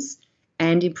methyls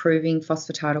and improving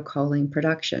phosphatidylcholine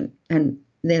production. And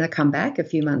then I come back a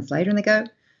few months later and they go,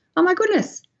 oh my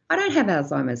goodness, I don't have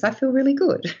Alzheimer's. I feel really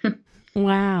good.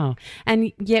 Wow.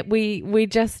 And yet we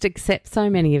just accept so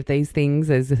many of these things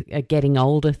as a getting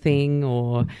older thing,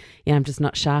 or, I'm just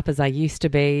not sharp as I used to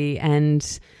be.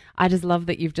 And I just love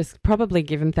that you've just probably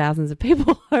given thousands of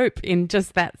people hope in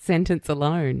just that sentence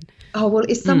alone. Oh, well,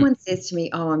 if someone says to me,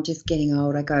 oh, I'm just getting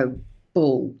old, I go,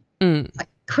 bull. Like,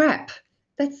 crap.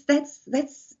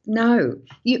 That's no.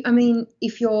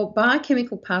 If your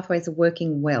biochemical pathways are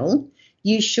working well,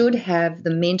 you should have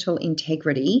the mental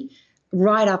integrity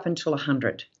right up until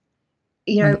 100.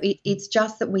 It's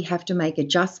just that we have to make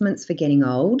adjustments for getting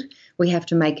old. We have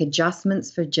to make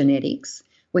adjustments for genetics.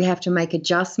 We have to make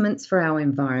adjustments for our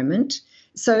environment.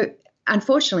 So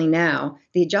unfortunately now,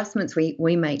 the adjustments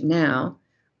we make now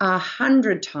are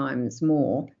 100 times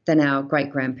more than our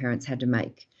great-grandparents had to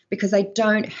make because they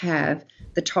don't have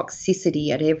the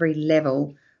toxicity at every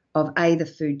level of the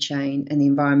food chain and the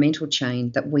environmental chain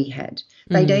that we had.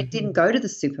 They didn't go to the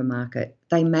supermarket.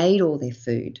 They made all their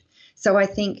food. So I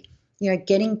think,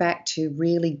 getting back to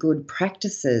really good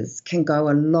practices can go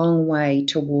a long way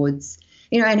towards,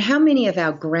 and how many of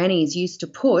our grannies used to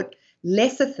put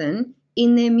lecithin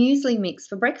in their muesli mix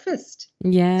for breakfast?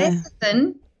 Yeah.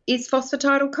 Lecithin is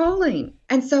phosphatidylcholine.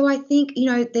 And so I think,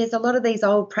 there's a lot of these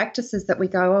old practices that we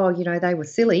go, oh, they were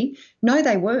silly. No,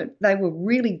 they weren't. They were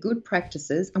really good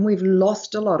practices and we've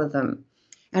lost a lot of them.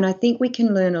 And I think we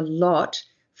can learn a lot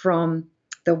from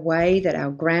the way that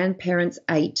our grandparents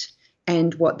ate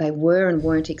and what they were and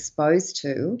weren't exposed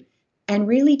to, and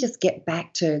really just get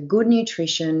back to good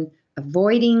nutrition,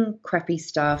 avoiding crappy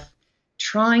stuff,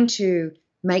 trying to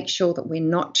make sure that we're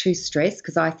not too stressed,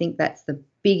 because I think that's the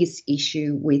biggest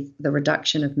issue with the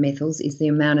reduction of methyls is the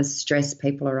amount of stress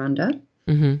people are under,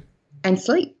 and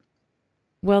sleep.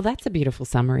 Well, that's a beautiful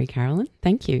summary, Carolyn.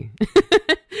 Thank you.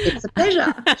 It's a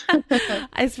pleasure.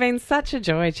 It's been such a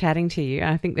joy chatting to you.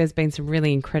 I think there's been some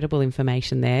really incredible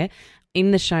information there.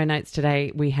 In the show notes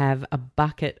today, we have a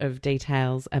bucket of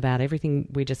details about everything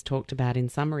we just talked about in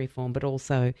summary form, but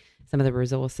also some of the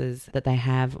resources that they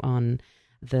have on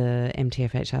the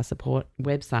MTHFR support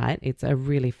website. It's a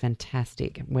really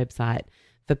fantastic website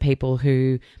for people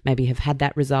who maybe have had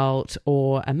that result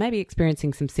or are maybe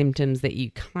experiencing some symptoms that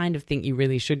you kind of think you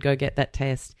really should go get that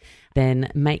test. Then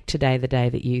make today the day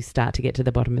that you start to get to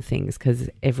the bottom of things, because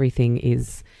everything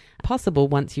is possible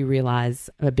once you realize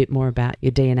a bit more about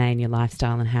your DNA and your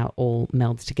lifestyle and how it all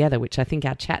melds together, which I think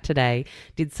our chat today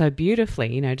did so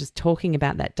beautifully, just talking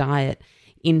about that diet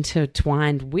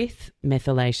intertwined with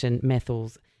methylation,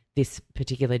 methyls, this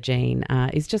particular gene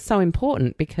is just so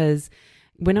important, because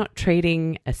we're not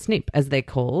treating a SNP, as they're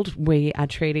called. We are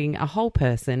treating a whole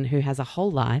person who has a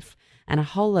whole life and a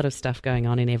whole lot of stuff going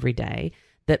on in every day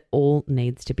that all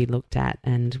needs to be looked at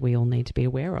and we all need to be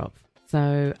aware of.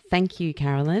 So thank you,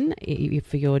 Carolyn,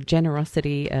 for your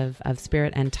generosity of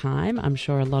spirit and time. I'm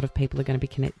sure a lot of people are going to be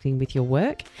connecting with your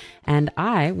work, and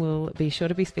I will be sure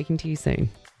to be speaking to you soon.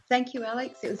 Thank you,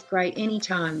 Alex. It was great.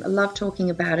 Anytime. I love talking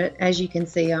about it. As you can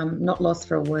see, I'm not lost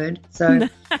for a word. So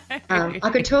I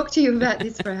could talk to you about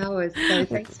this for hours. So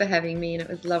thanks for having me. And it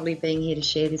was lovely being here to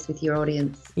share this with your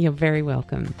audience. You're very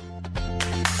welcome.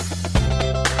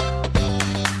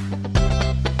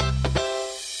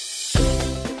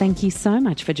 Thank you so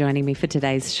much for joining me for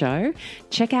today's show.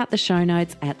 Check out the show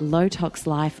notes at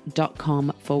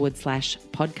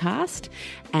lowtoxlife.com/podcast.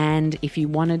 And if you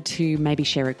wanted to maybe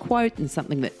share a quote and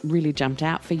something that really jumped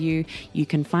out for you, you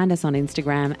can find us on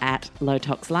Instagram at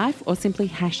lowtoxlife or simply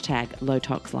hashtag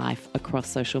lowtoxlife across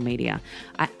social media.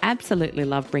 I absolutely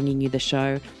love bringing you the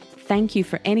show. Thank you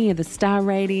for any of the star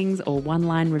ratings or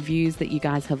one-line reviews that you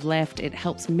guys have left. It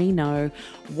helps me know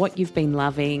what you've been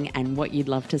loving and what you'd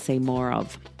love to see more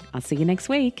of. I'll see you next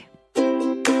week.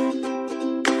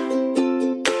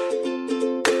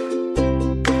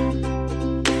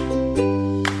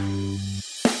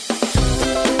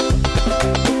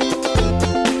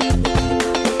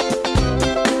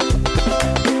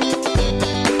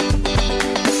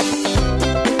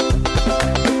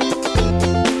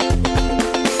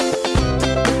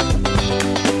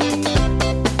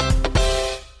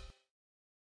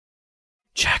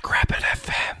 Jackrabbit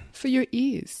FM. For your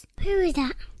ears. Who is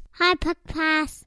that? Hi, Podcast.